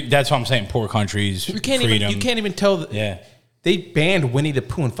 Yeah, like, that's what I'm saying. Poor countries, you can't freedom. even tell. Yeah. They banned Winnie the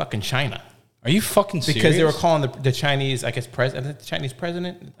Pooh in fucking China. Are you fucking serious? Because they were calling the Chinese, I guess, the Chinese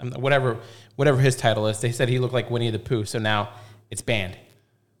president, whatever his title is. They said he looked like Winnie the Pooh, so now it's banned.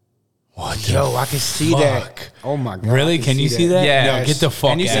 What Yo, I can see that. Oh my god. Really? Can you see that? Yeah. No, get the fuck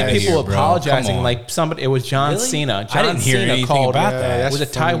out And you of see here, people bro. apologizing, Come on. like somebody. It was John Really? Cena. I didn't hear Cena anything called, about that. that's Was it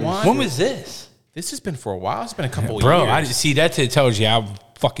funny. Taiwan? When was this? This has been for a while. It's been a couple of Bro, years. I see that tells you how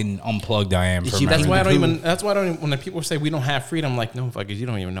fucking unplugged I am from see, That's everything. why I don't even. That's why I don't. Even, when the people say we don't have freedom, I'm like, no, fuckers, you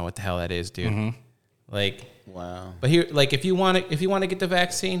don't even know what the hell that is, dude. Mm-hmm. Like, Wow. but here, like, if you want to get the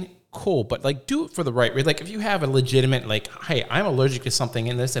vaccine, cool. But like, do it for the right reason. Like, if you have a legitimate, like, hey, I'm allergic to something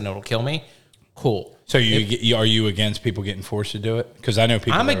in this and it'll kill me, cool. So are you against people getting forced to do it? Because I know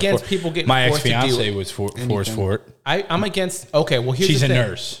people. I'm that are against for- people getting My forced to do ex-fiance it. was forced for it. I'm against. Okay, well, here's She's the a thing.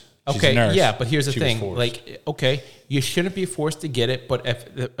 nurse. She's Okay, a nurse. yeah, but here's the She was thing. forced. Like, okay, you shouldn't be forced to get it, but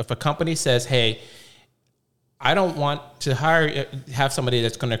if a company says, "Hey, I don't want to have somebody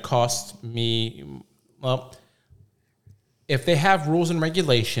that's going to cost me," well, if they have rules and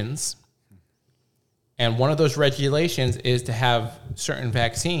regulations, and one of those regulations is to have certain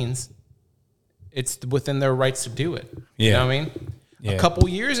vaccines, it's within their rights to do it. You Yeah. know what I mean? Yeah. A couple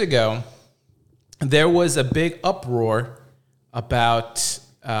years ago, there was a big uproar about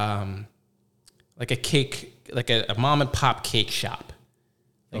like a cake, like a mom and pop cake shop,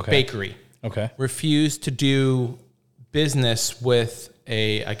 like Okay. bakery, Okay. refused to do business with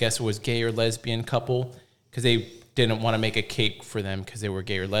I guess it was gay or lesbian couple because they didn't want to make a cake for them because they were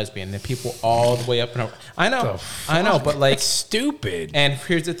gay or lesbian. And people all the way up and over. I know, but like, That's stupid. and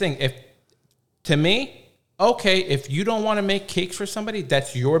here's the thing: to me, okay, if you don't want to make cakes for somebody,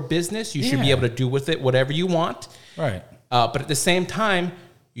 that's your business. You should be Yeah. able to do with it whatever you want. Right. But at the same time,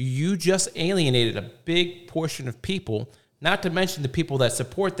 you just alienated a big portion of people, not to mention the people that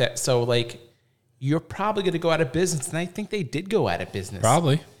support that. So, like, you're probably going to go out of business. And I think they did go out of business.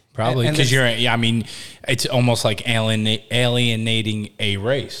 Probably. And Because I mean, it's almost like alienating a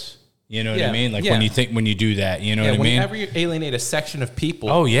race. You know what I Yeah, mean? Like yeah. when you do that, you know Yeah, what I mean? whenever you alienate a section of people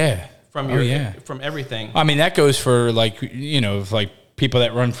Oh, yeah. from from everything. I mean, that goes for like, like people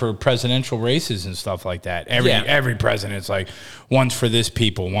that run for presidential races and stuff like that. Every president's like, one's for this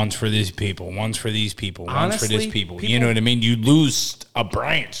people, one's for these people, one's for these people, one's for this Honestly, people. You know what I mean? You lose a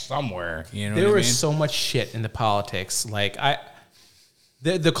branch somewhere. You know There what I was mean? so much shit in the politics. Like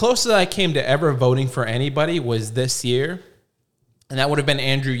the closest I came to ever voting for anybody was this year, and that would have been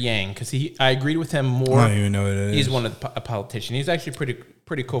Andrew Yang because I agreed with him more. I don't even know what it He's is. one of a politician. He's actually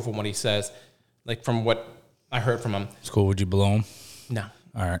pretty cool from what he says, like from what I heard from him. It's cool. Would you blow him? No,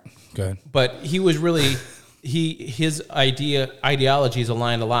 All right. Go ahead. but he was really his ideologies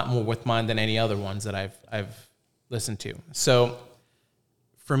aligned a lot more with mine than any other ones that I've listened to. So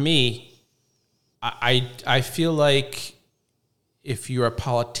for me, I feel like if you're a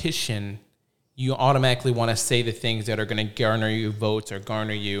politician, you automatically want to say the things that are going to garner you votes or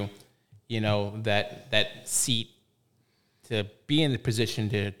garner you, that seat to be in the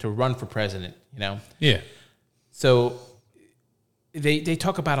position to run for president, Yeah. So they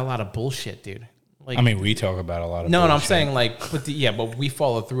talk about a lot of bullshit, dude. Like, I mean, we talk about a lot of no, bullshit. I'm saying like, but we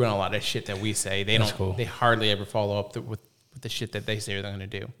follow through on a lot of shit that we say. They That's don't. cool. They hardly ever follow up with the shit that they say they're going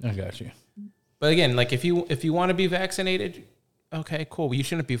to do. I got you. But again, like if you want to be vaccinated, okay, cool. But you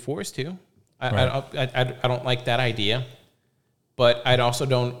shouldn't be forced to. I don't like that idea. But I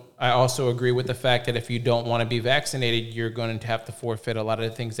also agree with the fact that if you don't want to be vaccinated, you're going to have to forfeit a lot of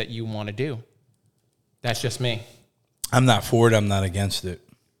the things that you want to do. That's just me. I'm not for it. I'm not against it.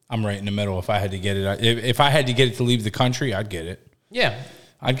 I'm right in the middle. If I had to get it, if I had to get it to leave the country, I'd get it. Yeah,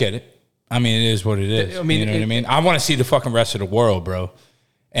 I'd get it. I mean, it is what it is. I mean, you know what I mean? I want to see the fucking rest of the world, bro.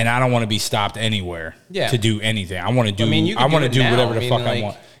 And I don't want to be stopped anywhere to do anything. I want to do. I want to do whatever the fuck I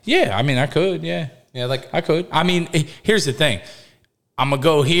want. Yeah, I mean, I could. Yeah, like I could. I mean, here's the thing. I'm gonna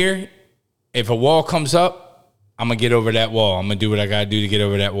go here. If a wall comes up, I'm gonna get over that wall. I'm gonna do what I gotta do to get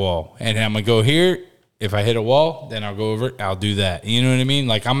over that wall, and then I'm gonna go here. If I hit a wall, then I'll go over it. I'll do that. You know what I mean?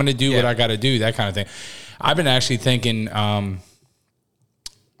 Like I'm gonna do what I gotta do. That kind of thing. I've been actually thinking. I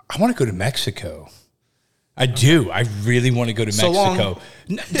want to go to Mexico. I do. I really want to go to Mexico.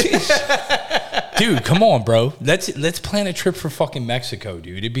 Dude, come on, bro. Let's plan a trip for fucking Mexico,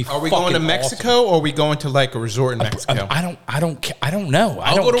 dude. It'd be. Are we going to Mexico or are we going to like a resort in Mexico? I don't know.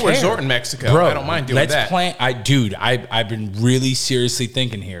 I'll go to a resort in Mexico. Bro, I don't mind doing that. Let's plan. I've been really seriously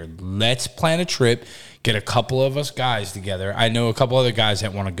thinking here. Let's plan a trip. Get a couple of us guys together. I know a couple other guys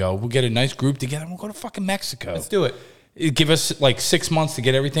that want to go. We'll get a nice group together. We'll go to fucking Mexico. Let's do it. Give us like 6 months to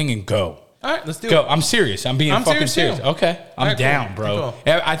get everything and go. All right, let's do Go. it. I'm serious. I'm being fucking serious. Too. Okay. I'm right, down, cool. bro.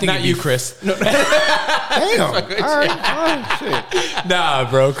 Cool. I think not you, Chris. No. Damn. All right. Shit. Nah,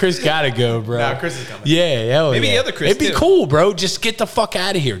 bro. Chris gotta go, bro. Nah, Chris is coming. Yeah, Maybe yeah. the other Chris, It'd be too. cool, bro. Just get the fuck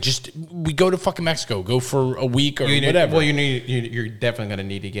out of here. We go to fucking Mexico. Go for a week or whatever. Well, you're definitely gonna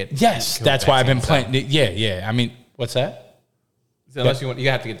need to get. Yes, that's why I've been planning. Yeah. I mean, what's that? So unless you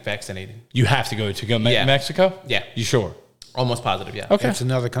have to get vaccinated. You have to go Mexico? Yeah. You sure? Almost positive, yeah. Okay. That's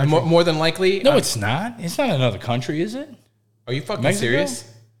another country. More than likely. No, it's not. It's not another country, is it? Are you fucking Mexico? serious?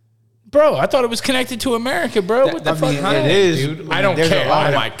 Bro, I thought it was connected to America, bro. What the fuck? It is, dude. I don't There's care. Oh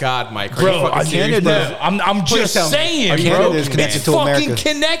my God, Mike. Are Bro, you fucking serious, Canada- bro? I'm just tell me. saying, bro. Canada's connected It's to fucking America.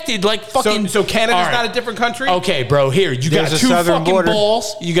 connected, like fucking. So Canada's All right. not a different country? Okay, bro. Here, you got There's a two southern fucking border.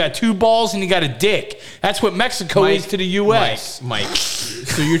 balls. You got two balls, and you got a dick. That's what Mexico is to the U.S. Mike.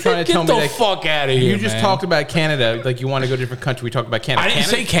 So you're trying to Get tell the me that fuck out of here. you just man. talked about Canada, like you want to go to a different country. We talked about Canada. I didn't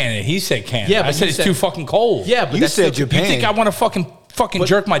Canada? say Canada. He said Canada. Yeah, but I said you it's said- too fucking cold. Yeah, but You that's said still- Japan. You think I want to fucking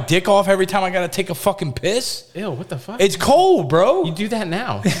jerk my dick off every time I gotta take a fucking piss? Ew, what the fuck? It's cold, bro. You do that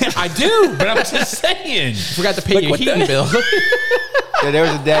now. I do, but I'm just saying. Forgot to pay Like, your what the- heating bill. Yeah, there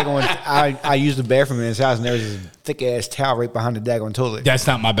was a daggone. I used the bathroom in his house, and there was this thick ass towel right behind the daggone toilet. That's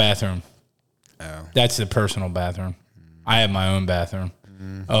not my bathroom. Oh. That's the personal bathroom. I have my own bathroom.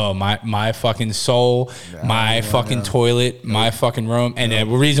 Oh, my fucking soul, my fucking toilet, my fucking room. And the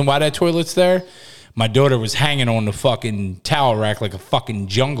reason why that toilet's there, my daughter was hanging on the fucking towel rack like a fucking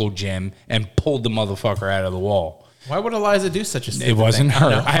jungle gym and pulled the motherfucker out of the wall. Why would Eliza do such a stupid It wasn't thing?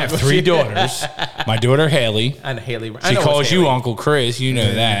 her. I have 3 daughters. My daughter, Haley. And Haley. She calls you Uncle Chris. You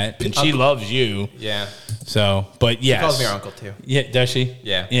know that. And she loves you. Yeah. So, but yes. She calls me her uncle too. Yeah, does she?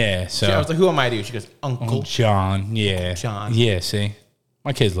 Yeah. Yeah, so. I was like, who am I to you? She goes, Uncle. John, yeah. John. Yeah, see?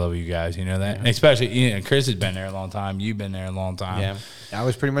 My kids love you guys, you know that? And especially, Chris has been there a long time. You've been there a long time. Yeah. I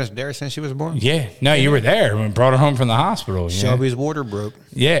was pretty much there since she was born. Yeah. No, you were there when we brought her home from the hospital. Yeah. Shelby's water broke.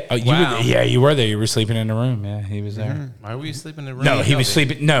 Yeah. Oh, Wow. you were there. You were sleeping in the room. Yeah, he was there. Why were you sleeping in the room? No, he was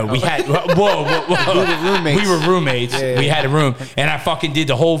sleeping. No, we had. Whoa. We were roommates. We were roommates. Yeah. We had a room, and I fucking did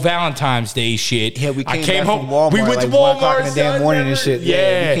the whole Valentine's Day shit. Yeah, we I came back home. from Walmart. We went like to 1 o'clock Walmart in the damn son, morning and remember? shit.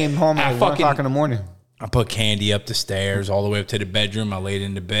 Yeah, we came home I at 1 o'clock fucking- in the morning. I put Candy up the stairs all the way up to the bedroom. I laid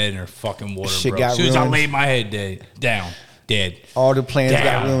in the bed, and her fucking water Shit broke. got As soon as I ruined. laid my head down, dead. All the plans got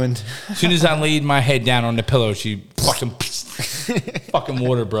Down. ruined. As soon as I laid my head down on the pillow, she fucking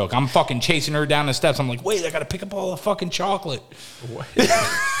water broke. I'm fucking chasing her down the steps. I'm like, wait, I gotta pick up all the fucking chocolate.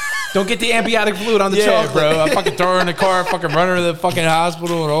 Don't get the antibiotic fluid on the Yeah, chocolate. bro. I fucking throw her in the car, fucking run her to the fucking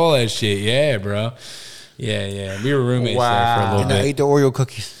hospital and all that shit. Yeah, bro. Yeah. We were roommates there for a little And I bit. ate the Oreo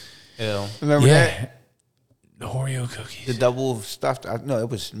cookies. Ew. Remember that? Yeah. The Oreo cookies. The double stuffed. No, it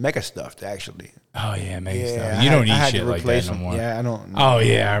was mega stuffed actually. Oh yeah, makes Yeah, stuff. You don't I eat had shit to like replace that no them. more. Yeah, I don't. Oh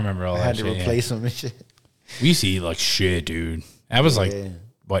yeah, I remember all I that had shit. to yeah. replace them and shit. We used to eat like shit, dude. That was like Yeah.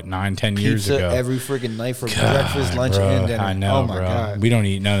 what, 9-10 years Pizza ago. every freaking night for breakfast, lunch, Bro, and dinner. I know, oh my bro. God. We don't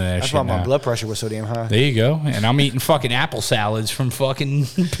eat none of that That's shit why my now. blood pressure was so damn high. There you go. And I'm eating fucking apple salads from fucking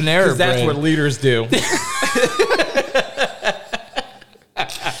Panera Because that's Bread. what leaders do.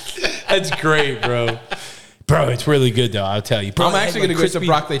 That's great, bro. Bro, it's really good though. I'll tell you. I'm actually going to go to crispy-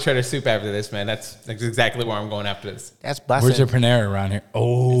 broccoli cheddar soup after this, man. That's exactly where I'm going after this. That's Where's busting. the Panera around here?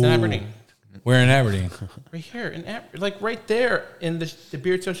 Oh, It's in Aberdeen. We're in Aberdeen. Right here, like right there in the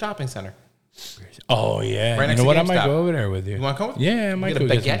Beardstown Shopping Center. Oh yeah. Right You next know to what? I might GameStop. go over there with you. You want to come? Yeah, I might get a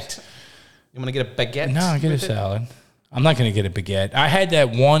go get some. baguette. You want to get a baguette? No, get a with it? salad. I'm not gonna get a baguette. I had that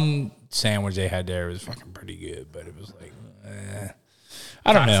one sandwich they had there. It was fucking pretty good, but it was like,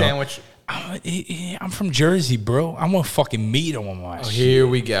 I don't Hot know. sandwich. I'm from Jersey, bro. I want fucking meat on my shit. Here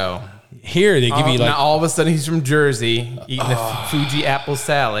we go. Here they give you like now all of a sudden he's from Jersey eating a Fuji apple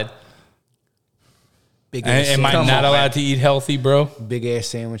salad. Big ass Am I Come not on, allowed man. to eat healthy, bro? big ass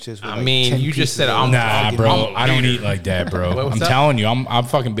sandwiches. With I like mean, 10 you just pieces said of I'm- Nah, fucking- bro. I don't eat like that, bro. What's I'm up? telling you, I'm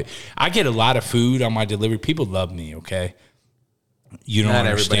fucking. I get a lot of food on my delivery. People love me. Okay, you don't Not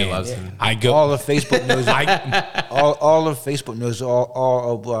understand. everybody loves me. I go. All of Facebook knows. I, all of Facebook knows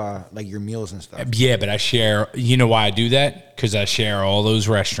all of like your meals and stuff. yeah, but I share. You know why I do that? Because I share all those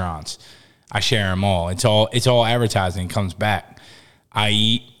restaurants. I share them all. It's all advertising. It comes back. I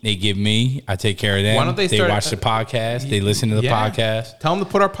eat. They give me. I take care of them. Why don't they start- watch the podcast. They listen to the Yeah. podcast. Tell them to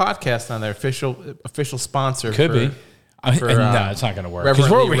put our podcast on their official sponsor. Could for- be. for, No, it's not going to work. Because we're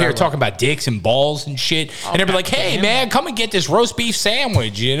Reverently over here Reverend. talking about dicks and balls and shit. And they'll be like, hey, damn. man, come and get this roast beef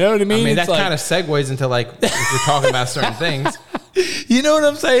sandwich. You know what I mean? I mean, It's that like- kind of segues into like if you're talking about certain things You know what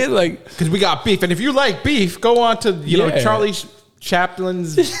I'm saying? Like, because we got beef, and if you like beef, go on to you know Yeah. Charlie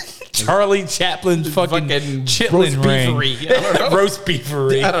Chaplin's Charlie Chaplin's fucking chitlin roast ring. beefery. I don't know. Roast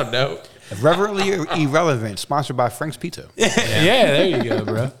beefery. I don't know. Reverently Irrelevant, sponsored by Frank's Pizza. Yeah, there you go,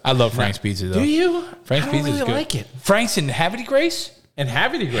 bro. I love Frank's Pizza, though. Do you? Frank's I don't Pizza is really good. like it. Frank's in Havity Grace? And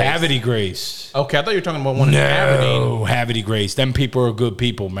Havity Grace. Havity Grace. Okay, I thought you were talking about one in Aberdeen. No, Havity Grace. Them people are good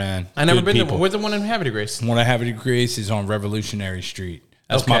people, man. I never Good been people. there. Where's the one in Havity Grace? One of Havity Grace is on Revolutionary Street.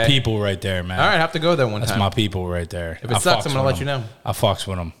 That's my Okay. people right there, man. All right, I have to go there one That's time. my people right there. If it sucks, I'm gonna let you know. I fucks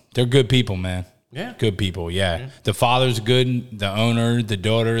with them. They're good people, man. Yeah. Good people, yeah. The father's good, the owner, the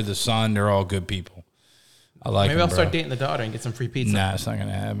daughter, the son, they're all good people. I like Maybe them, I'll bro. start dating the daughter and get some free pizza. Nah, it's not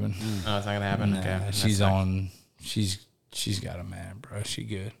gonna happen. Oh, it's not gonna happen. Okay, Nah, That she's sucks. on. She's got a man, bro. She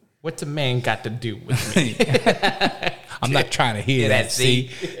good. What's a man got to do with me? I'm not trying to hear Yeah, that. See,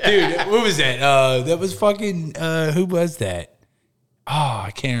 dude, what was that? That was fucking. Who was that? Oh,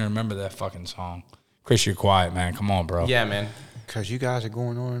 I can't even remember that fucking song. Chris, you're quiet, man. Come on, bro. Yeah, man. Because you guys are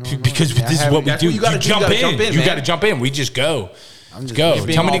going on and on. and Because on. this is what we that's do. what you gotta do. You jump gotta in. jump in, You man. got to jump in. We just go. just Go.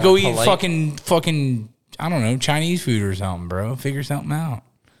 being Tell me to all go eat polite. fucking. I don't know, Chinese food or something, bro. Figure something out.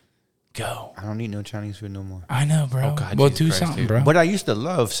 Go. I don't need no Chinese food no more. I know, bro. Oh, God, well, Jesus do Christ, something, dude. bro. But I used to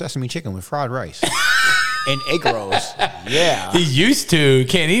love sesame chicken with fried rice and egg rolls. Yeah. He used to.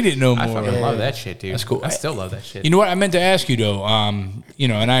 Can't eat it no I more. fucking love that shit, dude. That's cool. I still love that shit. You know what? I meant to ask you though. You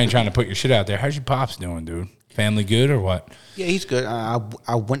know, and I ain't trying to put your shit out there. How's your pops doing, dude? Family good or what? Yeah, he's good.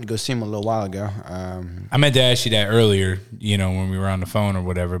 I went to go see him a little while ago. I meant to ask you that earlier. You know, when we were on the phone or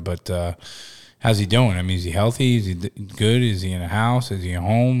whatever. But how's he doing? I mean, is he healthy? Is he good? Is he in a house? Is he at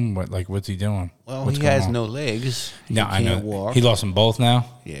home? What's he doing? Well, What's he going has on? no legs. No, he I know. can't walk. He lost them both now.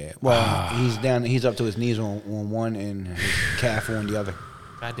 Yeah. Well, he's down. He's up to his knees on one and his calf on the other.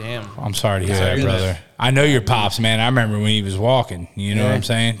 God damn. I'm sorry to hear that, Diabetes. brother. I know your pops, man. I remember when he was walking. You know what Yeah. I'm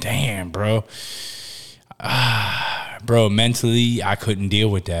saying? Damn, bro. Bro, mentally, I couldn't deal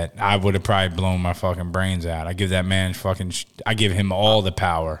with that. I would have probably blown my fucking brains out. I give that man I give him all the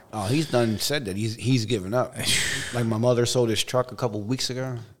power. Oh, he's done said that he's given up. Like my mother sold his truck a couple weeks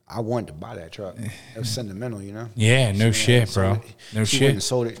ago. I wanted to buy that truck. It was sentimental, you know. Yeah, no shit, bro. No she went and shit.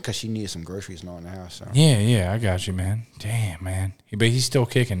 sold it because she needed some groceries and all in the house. So. Yeah, I got you, man. Damn, man. But he's still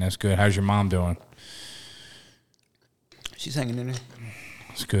kicking. That's good. How's your mom doing? She's hanging in there.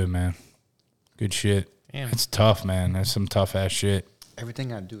 That's good, man. Good shit. Damn. It's tough, man. That's some tough ass shit.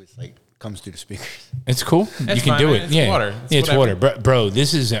 Everything I do is like comes through the speakers. It's cool. That's you can fine, do man. it. It's yeah, water. It's yeah, it's whatever. water, bro.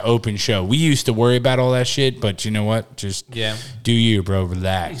 This is an open show. We used to worry about all that shit, but you know what? Just Yeah. do you, bro.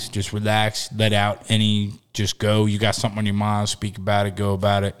 Relax. Just relax. Let out any. Just go. You got something on your mind? Speak about it. Go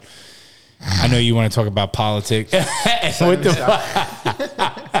about it. I know you want to talk about politics. What the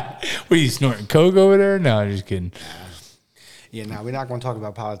fuck? What are you snorting coke over there? No, I'm just kidding. Yeah, now we're not going to talk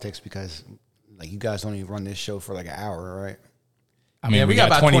about politics because like you guys only run this show for like an hour, right? I mean, Yeah, we got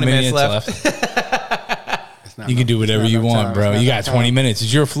about 20 minutes left. It's not You can do enough- it's whatever not you enough want, time. bro. It's not You enough got 20 time. minutes.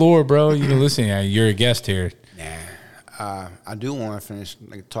 It's your floor, bro. You can listen. You're a guest here. I do want to finish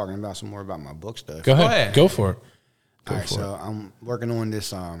like talking about some more about my book stuff. Go ahead. Go for it. All right, so I'm working on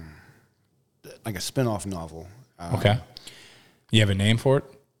this like a spinoff novel. Okay. You have a name for it?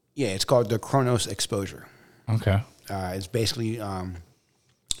 Yeah, it's called The Chronos Exposure. Okay. It's basically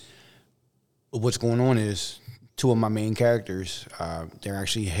what's going on is two of my main characters, they're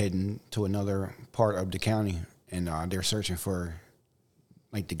actually heading to another part of the county, and they're searching for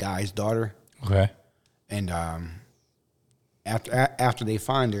like the guy's daughter. Okay. And after they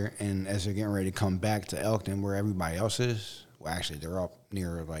find her, and as they're getting ready to come back to Elkton, where everybody else is, well, actually they're up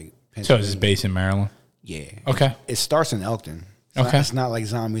near like Pennsylvania. So is this based in Maryland? Yeah. Okay. It starts in Elkton. Okay. It's not like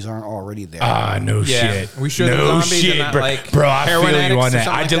zombies aren't already there. No Yeah. shit. We sure the no zombies are shit, not bro. like Bro, I heroin feel you addicts on or that.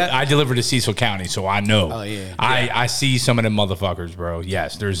 something like that? I deliver to Cecil County, so I know. Oh, yeah. I see some of them motherfuckers, bro.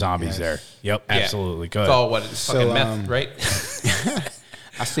 Yes, there's zombies there. Yep, Yeah. absolutely. Go It's ahead. all what it's fucking meth, right?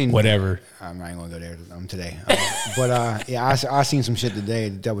 I seen Whatever. I'm not even gonna go there today. But yeah, I seen some shit today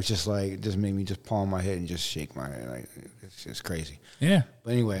that was just like just made me just palm my head and just shake my head. Like it's just crazy. Yeah.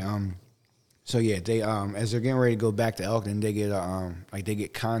 But anyway, so yeah, they as they're getting ready to go back to Elkton, they get they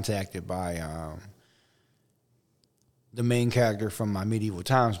get contacted by the main character from my Medieval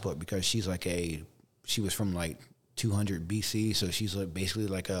Times book, because she was from like 200 BC, so she's like basically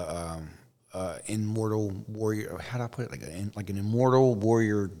like a immortal warrior. How do I put it? Like an immortal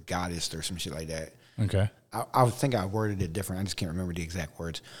warrior goddess or some shit like that. Okay. I would think I worded it different. I just can't remember the exact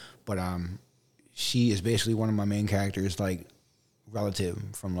words. But she is basically one of my main characters, like relative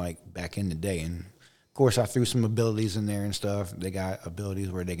from like back in the day. And of course, I threw some abilities in there and stuff. They got abilities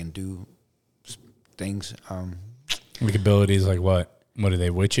where they can do things. Like abilities like what? What are they?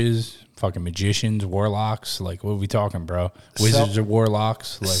 Witches? Fucking magicians? Warlocks? Like what are we talking, bro? Wizards or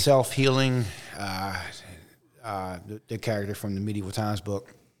warlocks? Like Self-healing. The character from the Medieval Times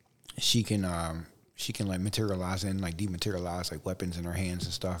book, she can like materialize and like dematerialize like weapons in her hands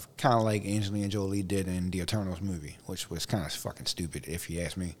and stuff, kind of like Angelina Jolie did in the Eternals movie, which was kind of fucking stupid if you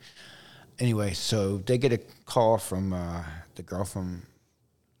ask me. Anyway, so they get a call from the girl from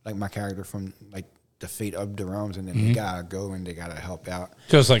like my character from like the Fate of the Realms, and then they gotta go and they gotta help out.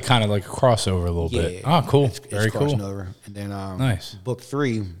 so it's like kind of like a crossover a little bit. Oh, cool. It's Very cool. crossing over. And then Nice. book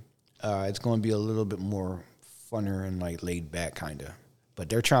 3, it's going to be a little bit more funner and like laid back kind of. But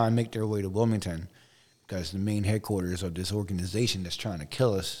they're trying to make their way to Wilmington, because the main headquarters of this organization that's trying to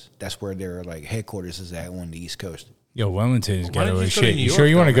kill us, that's where their like headquarters is at on the East Coast. Yo, Wilmington is Why ghetto don't you as go to shit. New You York, sure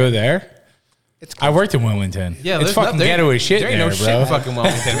you want to though, go there? I worked in Wilmington. Yeah, it's there's fucking there- ghetto as shit there ain't there, no shit bro. in fucking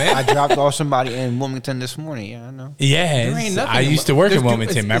Wilmington, man. I dropped off somebody in Wilmington this morning. Yeah, I know. Yeah, There ain't nothing I in used to work There's in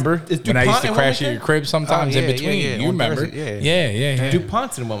Wilmington. Remember is when I used DuPont to in crash at Wilmington? your crib sometimes in yeah, between? yeah, You on remember? Thursday, Yeah.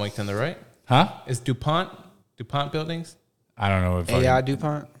 DuPont's in Wilmington, though, right? Huh? Is DuPont buildings? I don't know if AI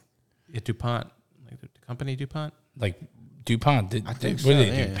DuPont? Yeah, DuPont, like the company DuPont. like DuPont. I think what do so,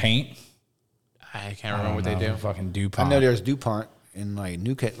 they do? yeah. Paint? I can't remember what they do. Fucking I DuPont. know there's DuPont in like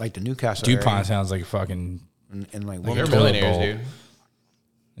the Newcastle DuPont area, sounds like a fucking. in like They're Wilmington. toilet millionaires, bowl. dude.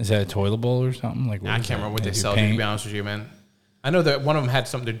 Is that a toilet bowl or something? Like what I is can't that? remember what they do sell, dude, to paint? be honest with you, man. I know that one of them had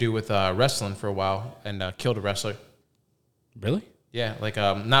something to do with wrestling for a while and killed a wrestler. Really? Yeah, like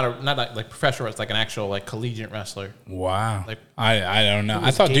not like professional. It's like an actual like collegiate wrestler. Wow. Like- I don't know. Who I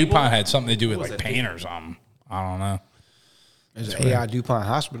was thought Gable? DuPont had something to do with was like that, paint or something. I don't know. There's an AI DuPont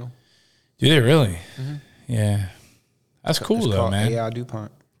hospital. Do they really? Yeah. That's cool It's though, called man. AI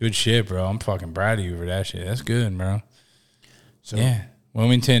DuPont. Good shit, bro. I'm fucking proud of you for that shit. That's good, bro. So Yeah.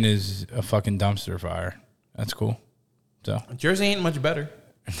 Wilmington is a fucking dumpster fire. That's cool. So Jersey ain't much better.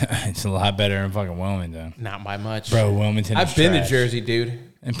 it's a lot better than fucking Wilmington. Not by much, Bro, Wilmington is I've been trash. to Jersey, dude.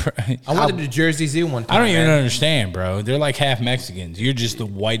 And I went to the Jersey Zoo one time. I don't even man. understand, bro. They're like half Mexicans. You're just the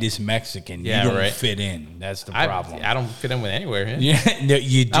whitest Mexican. Yeah, you don't right. fit in. That's the problem. I don't fit in with anywhere. Man. Yeah, no,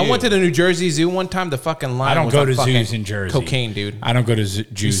 you do. I went to the New Jersey Zoo one time. The fucking line. I don't was go on to fucking zoos in Jersey. Cocaine, dude. I don't go to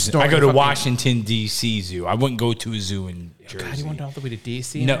zoos. I snorting go to fucking- Washington D.C. Zoo. I wouldn't go to a zoo in Jersey. God, you went all the way to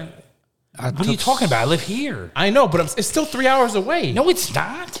DC? No. man? What are you talking about? I live here. I know, but it's still 3 hours away. No, it's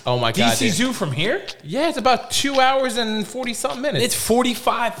not. Oh my God, D.C. dude. Zoo from here? Yeah, it's about 2 hours and 40 something minutes. It's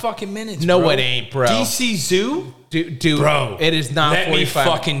 45 fucking minutes. No, bro. it ain't, bro. D.C. Zoo, dude, bro. it is not Let 45.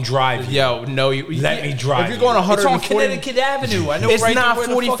 me fucking drive you. Yo, no, you Let me drive. If you're going you. 140, it's on Connecticut Avenue. I know. it's right not where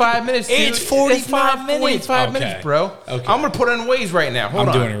the 45 fucking- minutes. Dude. It's 45 It's not minutes. 45 Okay. minutes, bro. Okay. I'm gonna put it in Waze right now. Hold I'm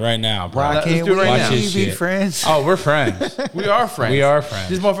on. doing it right now, bro. Why Let's can't do it we right now. be Watch this shit. friends? Oh, we're friends. We are friends. We are friends.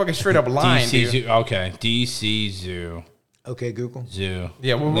 This motherfucker straight up lying, D.C. dude. Zoo. Okay, D.C. Zoo. Okay, Google. Zoo.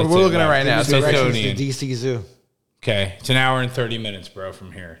 Yeah, we're That's looking it, at it right now. It's So Directions to Smithsonian. DC Zoo. Okay, it's an hour and 30 minutes, bro,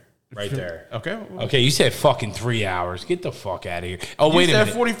 from here. Right there. Okay. Okay, you said fucking 3 hours. Get the fuck out of here. Oh, You wait a said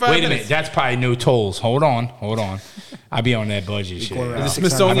minute. 45 Wait a minutes. minute. That's probably no tolls. Hold on. I be on that budget shit. going around. The Six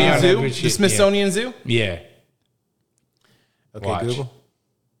Smithsonian hundred. Zoo. Yeah. The Smithsonian Zoo. Yeah. Okay, Watch. Google.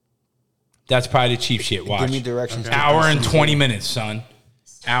 That's probably the cheap shit. Watch. Give me directions. to Hour the and 20 minutes, son.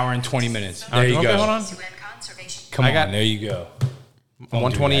 Hour and 20 minutes. There you Okay, go. hold on. Come I on. got- There you go.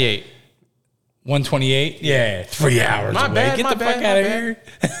 128. 128? Yeah. 3 hours My away. bad, Get my the fuck bad, out my of bad.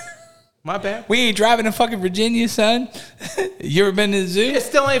 here. My bad. We ain't driving to fucking Virginia, son. You ever been to the zoo? It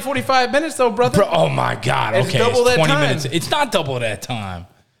still ain't 45 minutes though, brother. Bro, oh my God. It's Okay, double that 20 time. minutes. It's not double that time.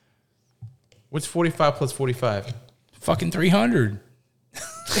 What's 45 plus 45? Fucking 300.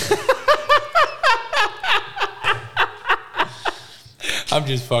 I'm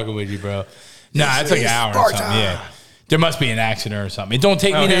just fucking with you, bro. Nah, it's like an hour or something. Yeah. There must be an accident or something. It don't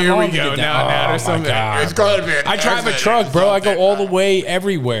take me that here long we to go. get Now down. there's Oh, my something. God. It's gonna be an I drive a accident. truck, bro. I go all the way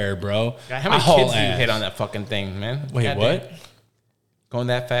everywhere, bro. God, how many I haul kids do you ass. hit on that fucking thing, man? Wait, God what? damn. Going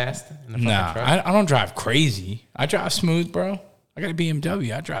that fast in the fucking Nah, truck? I don't drive crazy. I drive smooth, bro. I got a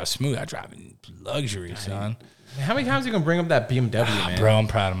BMW. I drive smooth. I drive in luxury, son. How many times are you gonna bring up that BMW, man? Bro, I'm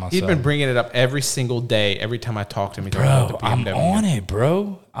proud of myself. He's been bringing it up every single day. Every time I talk to him, he talks Bro, about the I'm BMW. on it,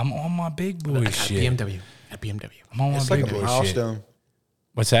 bro. I'm on my big boy I got shit. a BMW. A BMW. I'm on my It's big like a boy shit. milestone.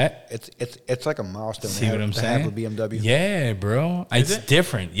 What's that? It's like a milestone. See what I'm to have saying? a BMW. Yeah, bro. It's it?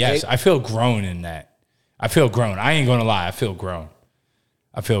 different. Yes, Hey. I feel grown in that. I feel grown. I ain't gonna lie. I feel grown.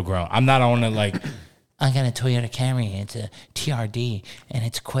 I'm not on it like I got a Toyota Camry. It's a TRD, and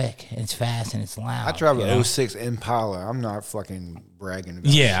it's quick, and it's fast, and it's loud. I drive You an know? 06 Impala. I'm not fucking bragging about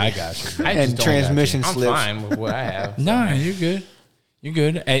yeah, I got you. I And just don't transmission got you. slips. I'm fine with what I have. No, you're good. You're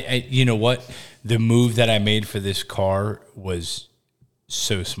good. You know what? The move that I made for this car was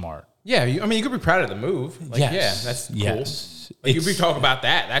so smart. Yeah, I mean, you could be proud of the move. Like, Yes. yeah, that's cool. Yes. Like, you It's- could talk about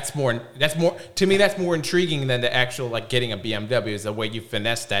that. That's more. To me. That's more intriguing than the actual like getting a BMW. Is the way you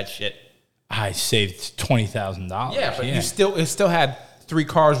finesse that shit. I saved $20,000. Yeah, but it still had 3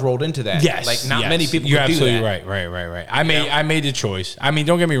 cars rolled into that. Yes, like not yes. many people. You're could do absolutely that. right. I made the choice. I mean,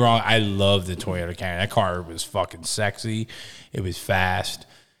 don't get me wrong. I love the Toyota Camry. That car was fucking sexy. It was fast,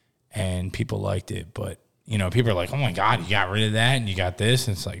 and people liked it. But you know, people are like, "Oh my God, you got rid of that and you got this."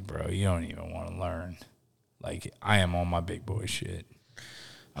 And it's like, bro, you don't even want to learn. Like, I am on my big boy shit.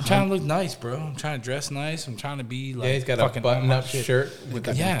 I'm trying to look nice, bro. I'm trying to dress nice. I'm trying to be like, Yeah, he's got a fucking on my button-up shit. shirt with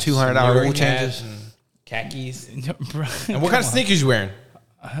the Yes. $200 oil hat changes. and khakis. Bro, And what kind of sneakers you wearing?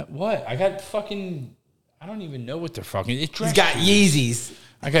 what? I got fucking. I don't even know what they're fucking. It's He's dress got shoes. Yeezys.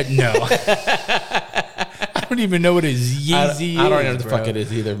 I got no. I don't even know what a Yeezy is. I don't know what the bro. fuck it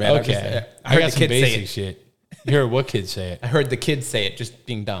is either, man. Okay, I heard got the some kids say basic it. shit. You heard what kids say it? I heard the kids say it, just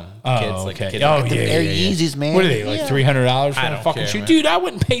being dumb. Oh, Kids, like okay. kids Oh, like, yeah, They're yeah, yeah. Yeezys, man. What are they like? $300 for I a don't fucking care, shoe, man. dude? I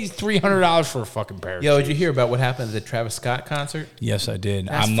wouldn't pay $300 for a fucking pair. Of Yo, shoes. did you hear about what happened at the Travis Scott concert? Yes, I did.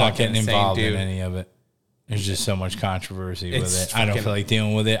 That's I'm not fucking getting insane, involved dude. in any of it. There's just so much controversy with It's it. I don't fucking- feel like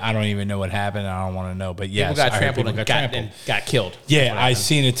dealing with it. I don't even know what happened. I don't want to know. But yes, People got I heard trampled people and got trampled. got killed. Yeah, I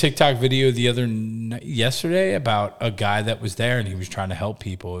seen a TikTok video yesterday about a guy that was there and he was trying to help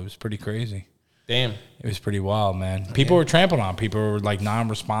people. It was pretty crazy. Damn. It was pretty wild, man. People were trampled on. People were like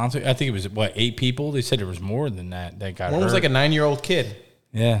non-responsive. I think it was 8 people. They said there was more than that got One hurt. was like a 9-year-old kid.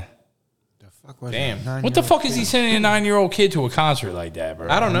 yeah. Fuck was Damn. it? What the fuck is he sending a 9-year-old kid to a concert like that, bro?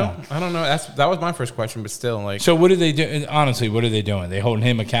 I don't know. That was my first question, but still, like, So what do they do? Honestly, what are they doing? They holding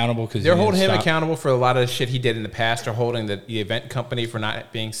him accountable because they're holding him accountable for a lot of the shit he did in the past. They're holding the event company for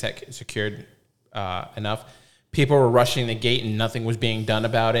not being secured enough. People were rushing the gate and nothing was being done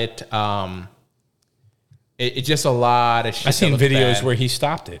about it. It's just a lot of shit. I seen that looks videos bad. where he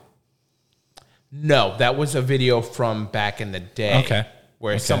stopped it. No, that was a video from back in the day. Okay.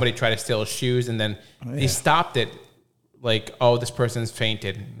 Where somebody tried to steal his shoes and then he stopped it. Like, oh, this person's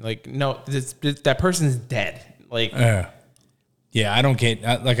fainted. Like, no, that person's dead. Like, Yeah, I don't get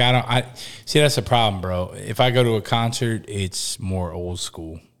I see that's the problem, bro. If I go to a concert, it's more old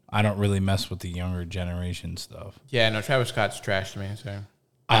school. I don't really mess with the younger generation stuff. yeah, no, Travis Scott's trash to me. So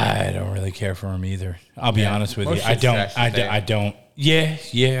I don't really care for him either. I'll be honest with most you. I shit's don't. trash I today. don't.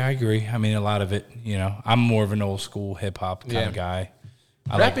 Yeah, I agree. I mean, a lot of it. You know, I'm more of an old school hip hop kind of guy.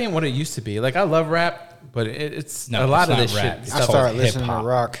 rap ain't what it used to be. Like, I love rap, but it's No, a lot it's of this not rap. shit. It's I called started listening to hip-hop.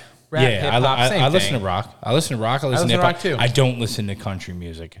 rock. Rap, hip hop, I same listen to thing. rock. I listen to rock. I listen to listen hip to rock hop too. I don't listen to country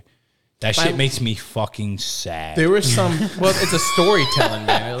music. That shit makes me fucking sad. There was some. Well, it's a storytelling,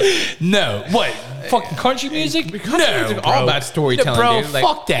 man. No, what? Fucking country music? Country music bro. all about storytelling, bro, dude. Like,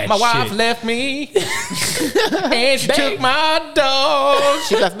 fuck that my shit. wife left me, and she took my dog,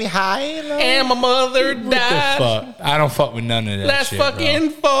 She left me high and low. and my mother What the died. fuck? I don't fuck with none of that Last shit, fucking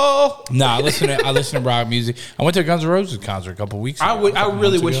bro. fall. Nah, I listen to rock music. I went to a Guns N' Roses concert a couple weeks ago. I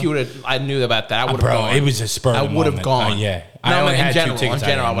really wish you would have. I knew about that. I would have Bro, gone. it was a spur. I would have gone. Yeah. No, I only in had general, 2 tickets. in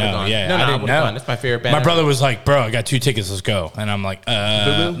general, I would have know. gone. Yeah, No, I I didn't would have know. gone. That's my favorite band. My brother was like, bro, I got 2 tickets. Let's go. And I'm like,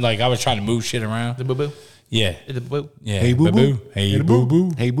 Boo-boo? like I was trying to move shit around. The boo boo. Yeah. The boo. Yeah. Hey, boo boo. Hey, boo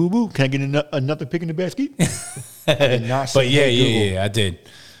boo. Hey, boo boo. Can I get another pick in the basket? I did not say But yeah, hey, Google.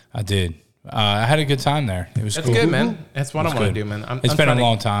 I did. I had a good time there. It was That's cool. good, man. That's what I It's want to good. do, man. It's been a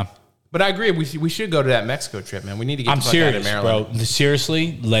long time. But I agree. We should go to that Mexico trip, man. We need to get I'm the fuck out of serious, Maryland. bro.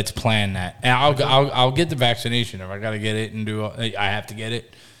 Seriously, let's plan that. And I'll get the vaccination if I got to get it and I have to get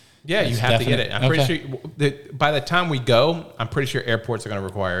it. Yeah, you It's have to get it. definite. I'm pretty sure that by the time we go, I'm pretty sure airports are going to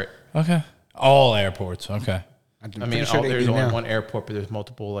require it. Okay. All airports. Okay. I mean, sure they there's do only now. one airport, but there's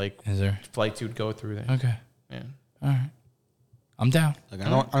multiple like Is there? flights you'd go through there. Okay. Yeah. All right. I'm down. Like, I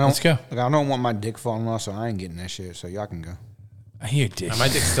don't, Let's go. Like, I don't want my dick falling off, so I ain't getting that shit. So y'all can go. You dick. My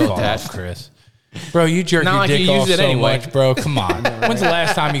dick's still fall attached. off, Chris. Bro, you jerk Not your like dick you off use it so anyway. much, bro. Come on. When's the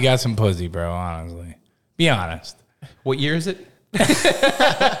last time you got some pussy, bro? Honestly. Be honest. What year is it?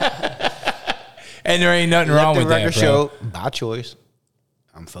 And there ain't nothing Let wrong the with that, record bro. show by choice.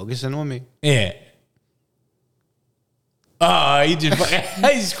 I'm focusing on me. Yeah. Oh, he just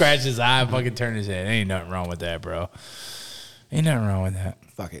he scratched his eye and fucking turned his head. Ain't nothing wrong with that, bro. Ain't nothing wrong with that.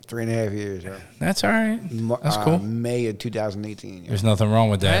 Fuck it, 3.5 years. Bro. That's all right. That's cool. May of 2018. There's nothing wrong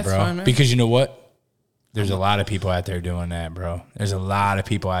with that, That's bro. fine, man. Because you know what? There's a lot of people out there doing that, bro. There's a lot of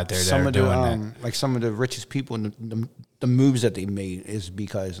people out there that Some are of the doing that. like some of the richest people, the moves that they made is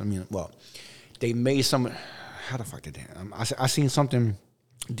because they made some. How the fuck did they? I seen something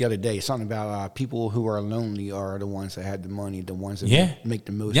the other day. Something about people who are lonely are the ones that had the money, the ones that Yeah. make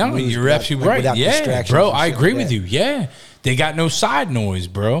the most. Yeah, moves you're without- absolutely like, right. without Yeah, distractions bro, and I shit agree like with that. you. Yeah, they got no side noise,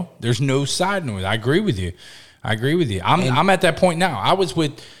 bro. There's no side noise. I agree with you. I'm at that point now. I was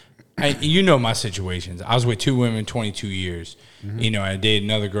with, you know my situations. I was with 2 women, 22 years. Mm-hmm. You know, I dated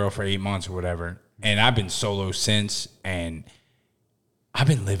another girl for 8 months or whatever, and I've been solo since, and I've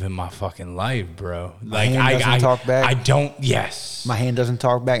been living my fucking life, bro. Like hand doesn't talk back? I don't. Yes, My hand doesn't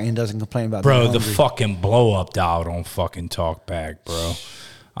talk back and doesn't complain about bro. being The hungry. fucking blow up doll don't fucking talk back, bro.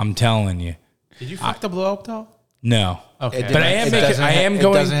 I'm telling you. Did you fuck the blow up doll? No. Okay. But I am making. I am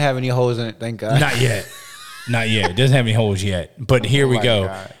going. It doesn't have any holes in it. Thank God. Not yet. Not yet. It doesn't have any holes yet. But here we my go.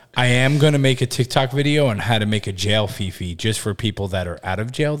 God. I am going to make a TikTok video on how to make a jail fifi just for people that are out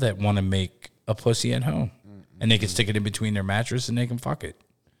of jail that want to make a pussy at home. And they can stick it in between their mattress and they can fuck it.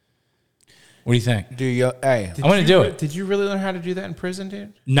 What do you think? Do you? Hey, I want to do it. Did you really learn how to do that in prison,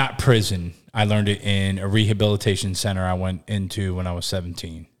 dude? Not prison. I learned it in a rehabilitation center I went into when I was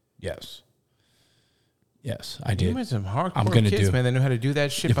 17. Yes. Yes, I You did. met some hardcore I'm gonna kids, do. man. They knew how to do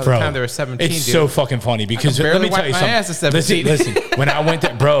that shit by Bro, the time they were 17, it's dude. so fucking funny because I can let me barely tell you wipe my something. ass at 17. Listen, when I went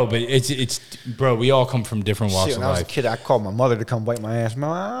to bro, but it's bro. We all come from different walks shit, of when I was a life. kid, I called my mother to come wipe my ass.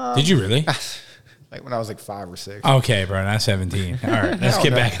 Mom. Did you really? Like when I was like 5 or 6. Okay, bro. Not 17. All right, let's Hell get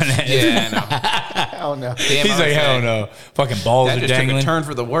no. back on that. Yeah, I know. I don't know. Damn, He's I like, was hell no. Fucking balls That are just took a dangling. turn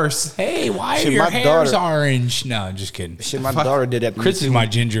for the worse. Hey, why Shit, are your my hairs daughter- orange? No, I'm just kidding. Shit, my daughter did that. to me Chris is too my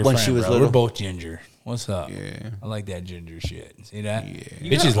ginger when friend, she was bro. little. We're both ginger. What's up? Yeah. I like that ginger shit. See that? Yeah.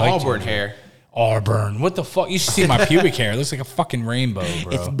 You got Auburn hair. Auburn. What the fuck? You should see my pubic hair. It looks like a fucking rainbow,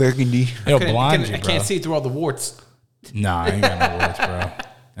 bro. It's burgundy. It'll Couldn't- blind you, I bro. can't see through all the warts. Nah, I ain't got no warts, bro.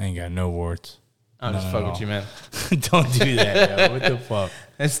 I ain't got no warts. I'm just fucking with you, man. Don't do that, yo. What the fuck?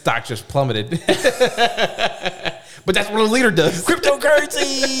 That stock just plummeted. But that's what a leader does.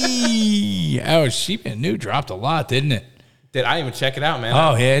 Cryptocurrency. Oh, Sheepman New dropped a lot, didn't it? Did I even check it out, man?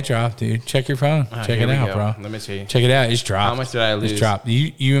 Oh, yeah, it dropped, dude. Check your phone. Ah, Check here it we out, go. bro. Let me see. Check it out. It's dropped. How much did I lose? It's dropped.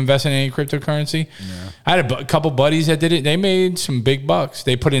 You invest in any cryptocurrency? No. I had a couple buddies that did it. They made some big bucks.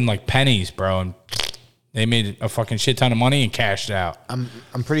 They put in like pennies, bro, and they made a fucking shit ton of money and cashed out. I'm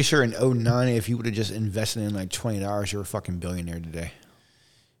pretty sure in 2009, if you would have just invested in like $20, you're a fucking billionaire today.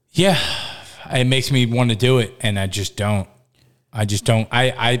 Yeah, it makes me want to do it, and I just don't.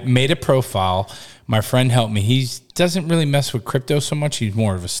 I made a profile. My friend helped me. He doesn't really mess with crypto so much. He's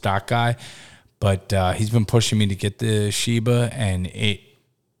more of a stock guy, but he's been pushing me to get the Shiba, and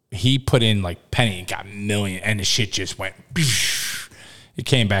he put in like penny and got $1 million, and the shit just went. It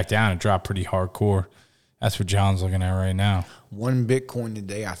came back down and dropped pretty hardcore. That's what John's looking at right now. One Bitcoin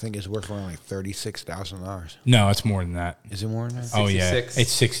today, I think, is worth around like $36,000. No, it's more than that. Is it more than that? Oh yeah, 66.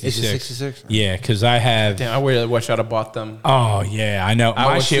 it's 66. Is it 66? Yeah, because I have. Damn, I really wish I'd have bought them. Oh yeah, I know. I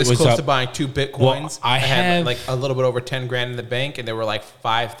My was shit this was close up. to buying 2 Bitcoins. Well, I had have- like a little bit over 10 grand in the bank, and they were like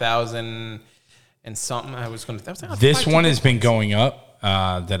 5,000 and something. I was going to. This one has been going up.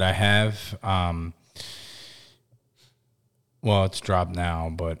 That I have. Well, it's dropped now,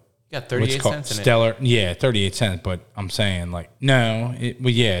 but. Got 38 cents in it. Stellar, yeah, 38 cents. But I'm saying like no,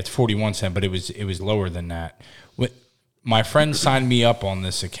 it's 41 cents, but it was lower than that. My friend signed me up on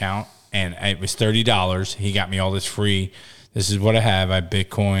this account, and it was $30. He got me all this free. This is what I have. I have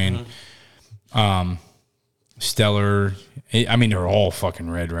Bitcoin, Stellar. I mean, they're all fucking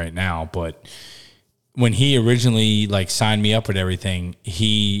red right now. But when he originally like signed me up with everything,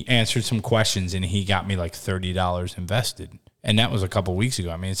 he answered some questions, and he got me like $30 invested. And that was a couple weeks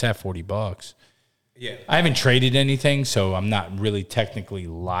ago. I mean, it's at $40. Yeah. I haven't traded anything, so I'm not really technically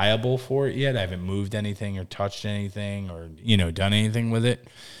liable for it yet. I haven't moved anything or touched anything or, done anything with it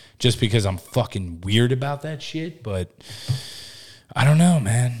just because I'm fucking weird about that shit. But I don't know,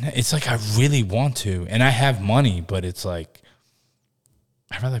 man. It's like I really want to. And I have money, but it's like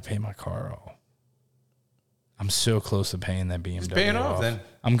I'd rather pay my car off. I'm so close to paying that BMW Just pay it off then.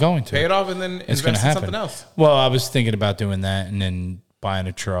 I'm going to. Pay it off and then It's invest going to in happen. something else. Well, I was thinking about doing that and then buying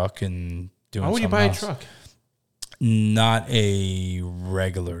a truck and doing Why would you something buy else. a truck? Not a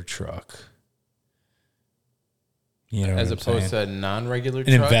regular truck. You know, As what I'm opposed saying? to a non-regular An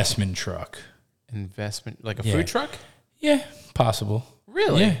truck? investment truck. Investment, like a Yeah. food truck? Yeah, possible.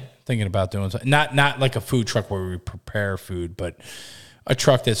 Really? Yeah, thinking about doing something. Not like a food truck where we prepare food, but a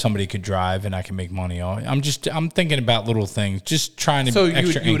truck that somebody could drive and I can make money on. I'm thinking about little things, just trying to So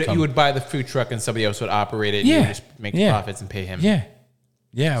extra income. you would buy the food truck and somebody else would operate it and you would just make the profits and pay him. Yeah.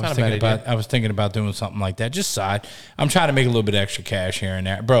 Yeah, not a bad idea. I was thinking about doing something like that. Just side. I'm trying to make a little bit of extra cash here and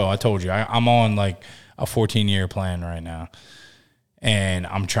there. Bro, I told you, I'm on like a 14-year plan right now. And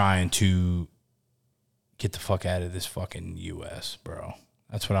I'm trying to get the fuck out of this fucking US, bro.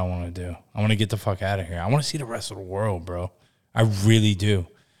 That's what I want to do. I want to get the fuck out of here. I want to see the rest of the world, bro. I really do.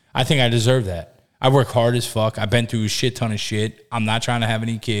 I think I deserve that. I work hard as fuck. I've been through a shit ton of shit. I'm not trying to have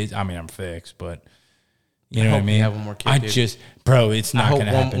any kids. I mean, I'm fixed, but you know what I hope you mean? have one more kid, I dude. just, bro, it's not hope going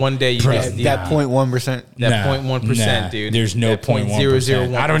to happen. one day you Bro, get the- That 0.1%. That 0.1%, dude. There's no That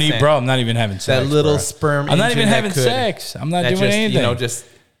 0.1%. I don't even, bro. I'm not even having sex. That little bro. sperm I'm not engine even that having could- sex. I'm not that doing just, anything. just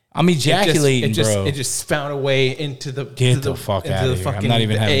I'm ejaculating, it bro. just found a way into the Get the fuck into out the of here. I'm fucking not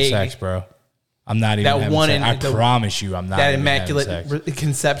even having egg. sex, bro. I'm not even That having one sex. I in the- promise you, I'm not That even immaculate having sex.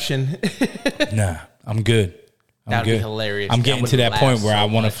 conception. Nah, I'm good. I'm That'd be good. hilarious. I'm That getting would to that point laugh where so I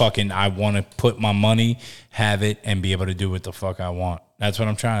want much. to put my money, have it, and be able to do what the fuck I want. That's what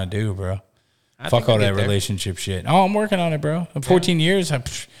I'm trying to do, bro. Fuck think all you'll that get there. relationship shit. Oh, I'm working on it, bro. In 14 years,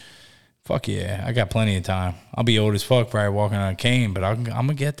 fuck yeah. I got plenty of time. I'll be old as fuck, probably walking on a cane, but I'm going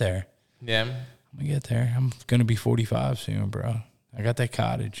to get there. Yeah. I'm going to get there. I'm going to be 45 soon, bro. I got that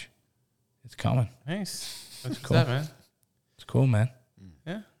cottage. It's coming. Nice. That's cool. cool, man. It's cool, man.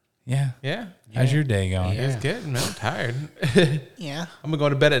 Yeah. Yeah. Yeah. How's your day going? It's good, man. I'm tired. Yeah. I've been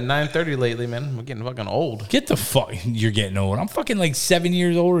going to bed at 9:30 lately, man. I'm getting fucking old. Get the fuck. You're getting old. I'm fucking like 7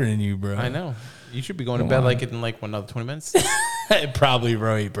 years older than you, bro. I know. You should be going to bed like in like another 20 minutes. Probably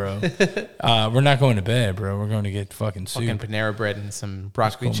right, bro. We're not going to bed, bro. We're going to get fucking soup. Fucking Panera bread and some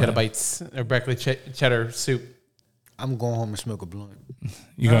broccoli cool, cheddar man. bites or broccoli cheddar soup. I'm going home and smoke a blunt.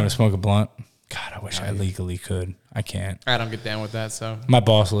 You going to smoke a blunt? God, I wish I legally could. I can't. I don't get down with that, so My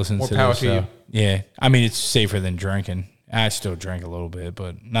boss listens More to power this. to So. you. Yeah. I mean, it's safer than drinking. I still drink a little bit,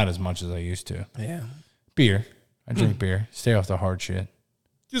 but not as much as I used to. yeah. Beer. I drink beer. Stay off the hard shit.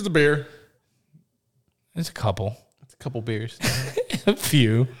 Just a beer. It's a couple. It's a couple beers. A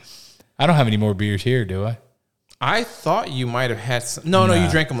few. I don't have any more beers here, do I? I thought you might have had some. No, Nah. you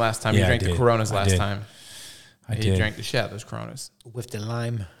drank them last time. Yeah, You I drank the did. Coronas I last did. time. I You did. drank the shit out of those Coronas. With the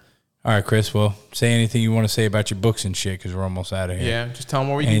lime. All right, Chris. Well, say anything you want to say about your books and shit because we're almost out of here. Yeah, just tell them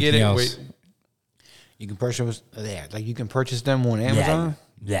where you can get Anything it. else? You can purchase like you can purchase them on Amazon.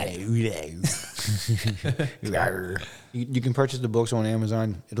 You can purchase the books on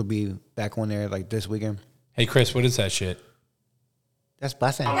Amazon. It'll be back on there like this weekend. Hey, Chris, what is that shit? That's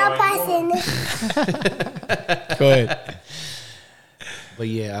passing. Go ahead. But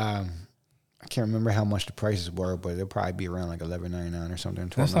yeah, I can't remember how much the prices were, but it'll probably be around like $11.99 or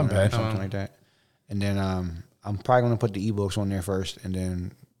something. That's not $12.99 bad. or something like that. And then I'm probably gonna put the ebooks on there first, and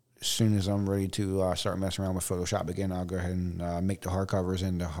then as soon as I'm ready to start messing around with Photoshop again, I'll go ahead and make the hardcovers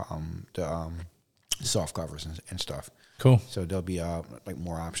and the soft covers and stuff. Cool. So there'll be like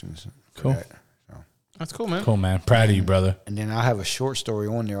more options. For Cool. That. So That's cool, man. Cool, man. Proud of you, brother. And then I have a short story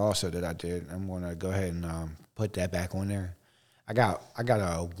on there also that I did. I'm gonna go ahead and put that back on there. I got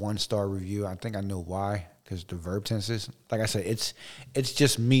a 1-star review. I think I know why, because the verb tenses. Like I said, it's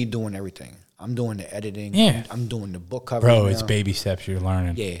just me doing everything. I'm doing the editing. Yeah. I'm doing the book cover. Bro, it's baby steps you're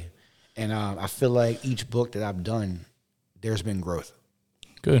learning. Yeah. And I feel like each book that I've done, there's been growth.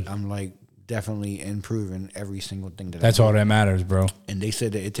 Good. I'm like definitely improving every single thing that That's I do. all that matters, bro. And they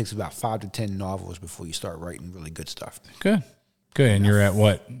said that it takes about 5 to 10 novels before you start writing really good stuff. Good. Good. And you're at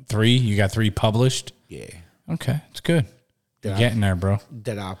what? 3? You got 3 published? Yeah. Okay. It's good. You're That getting there, bro.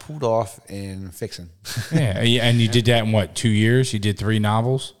 That I pulled off in fiction. Yeah. And you did that in what, 2 years? You did 3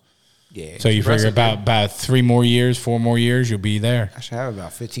 novels? Yeah. So you figure about 3 more years, 4 more years, you'll be there. I should have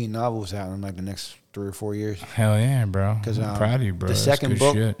about 15 novels out in like the next 3 or 4 years. Hell yeah, bro. Because I'm proud of you, bro. The That's second good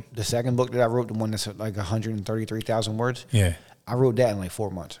book, shit. the second book that I wrote, the one that's like 133,000 words. Yeah. I wrote that in like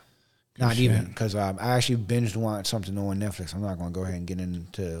 4 months. Not shit. even, because I actually binged watched something on Netflix. I'm not going to go ahead and get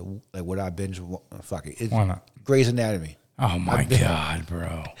into like what I binged. Fuck it. It's Why not? Grey's Anatomy. Oh my God,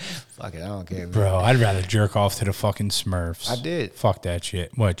 bro. Fuck it. I don't care. Man. Bro, I'd rather jerk off to the fucking Smurfs. I did. Fuck that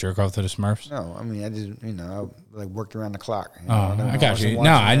shit. What, jerk off to the Smurfs? No, I mean, I just, I like worked around the clock. You Oh, know, I got wasn't you. No,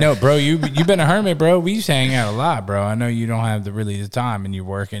 watching I that. know, bro. You've been a hermit, bro. We used to hang out a lot, bro. I know you don't have really the time, and you're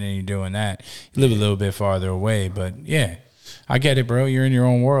working and you're doing that. You live a little bit farther away, but yeah, I get it, bro. You're in your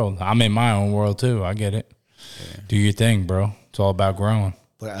own world. I'm in my own world too. I get it. Yeah. Do your thing, bro. It's all about growing.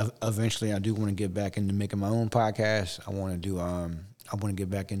 But eventually, I do want to get back into making my own podcast. I want to do. I want to get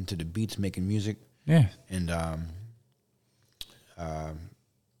back into the beats, making music. Yeah. And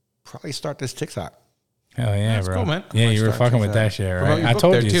probably start this TikTok. Hell yeah, That's bro. cool, man. Yeah, Might you were start fucking with TikTok. that shit, Promote right? your I book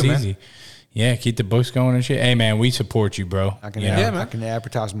told there you it's too, man. easy. Yeah, keep the books going and shit. Hey, man, we support you, bro. I can You know? Yeah, man. I can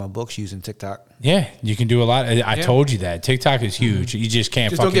advertise my books using TikTok. Yeah, you can do a lot. I told you that TikTok is huge. You just can't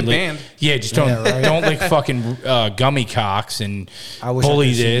Just don't fucking get banned. Yeah, just don't don't lick fucking gummy cocks and I wish I bully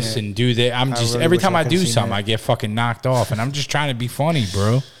could've seen this that. and do that. I'm just really every wish time I I could've do seen something, that. I get fucking knocked off, and I'm just trying to be funny,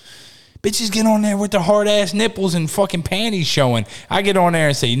 bro. Bitches get on there with the hard ass nipples and fucking panties showing. I get on there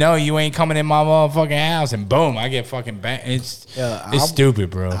and say, "No, you ain't coming in my motherfucking house," and boom, I get fucking banned. It's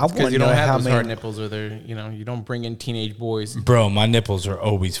stupid, bro. I want Because to you know don't how have those many. hard nipples, or they're, you don't bring in teenage boys. Bro, my nipples are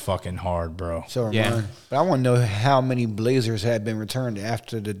always fucking hard, bro. So are Yeah. mine. But I want to know how many blazers have been returned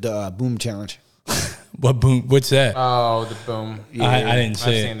after the boom challenge. What boom? What's that? Oh, the boom. I didn't see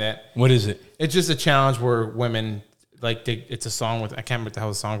I've it. seen that. What is it? It's just a challenge where women, like, it's a song with, I can't remember the hell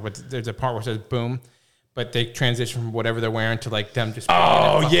the song, but there's a part where it says boom, but they transition from whatever they're wearing to like them just.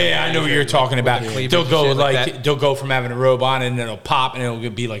 Oh yeah, I know what you're talking about. cleavage They'll and go shit like like that. they'll go from having a robe on and then it'll pop and it'll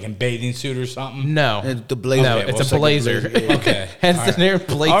be like in bathing suit or something. No, The blazer. no, Okay, it's well, a blazer. Okay, Hence all the right. name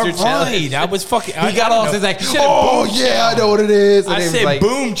blazer All challenge. right, I was fucking. He got all his like, Oh yeah, I know what it is. And I they was said like,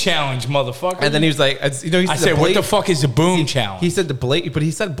 boom challenge, motherfucker. and then he was like, he I said, what the fuck is a boom challenge? He said the but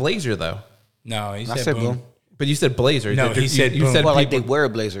he said blazer though. No, he I said said boom. boom. But you said blazer. No, he said boom. Well, like they people- wear a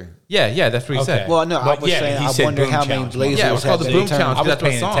blazer. yeah, that's what he Okay. said. Well, no, I But was yeah, saying he I said wonder boom how many challenge. blazers Yeah, it was called have the been boom returned. challenge. I was That's what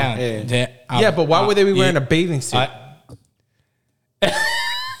paying song. attention. Yeah, but why would they be wearing a bathing suit?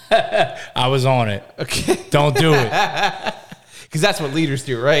 I was on it. Okay, Don't do it. because that's what leaders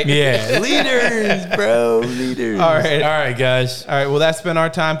do, right? Yeah, leaders, bro, leaders. All right. all right, guys. All right, well, that's been our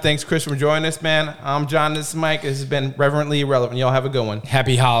time. Thanks, Chris, for joining us, man. I'm John. This is Mike. This has been Reverently Irrelevant. Y'all have a good one.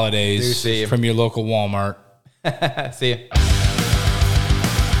 Happy holidays See you. from your local Walmart. See ya.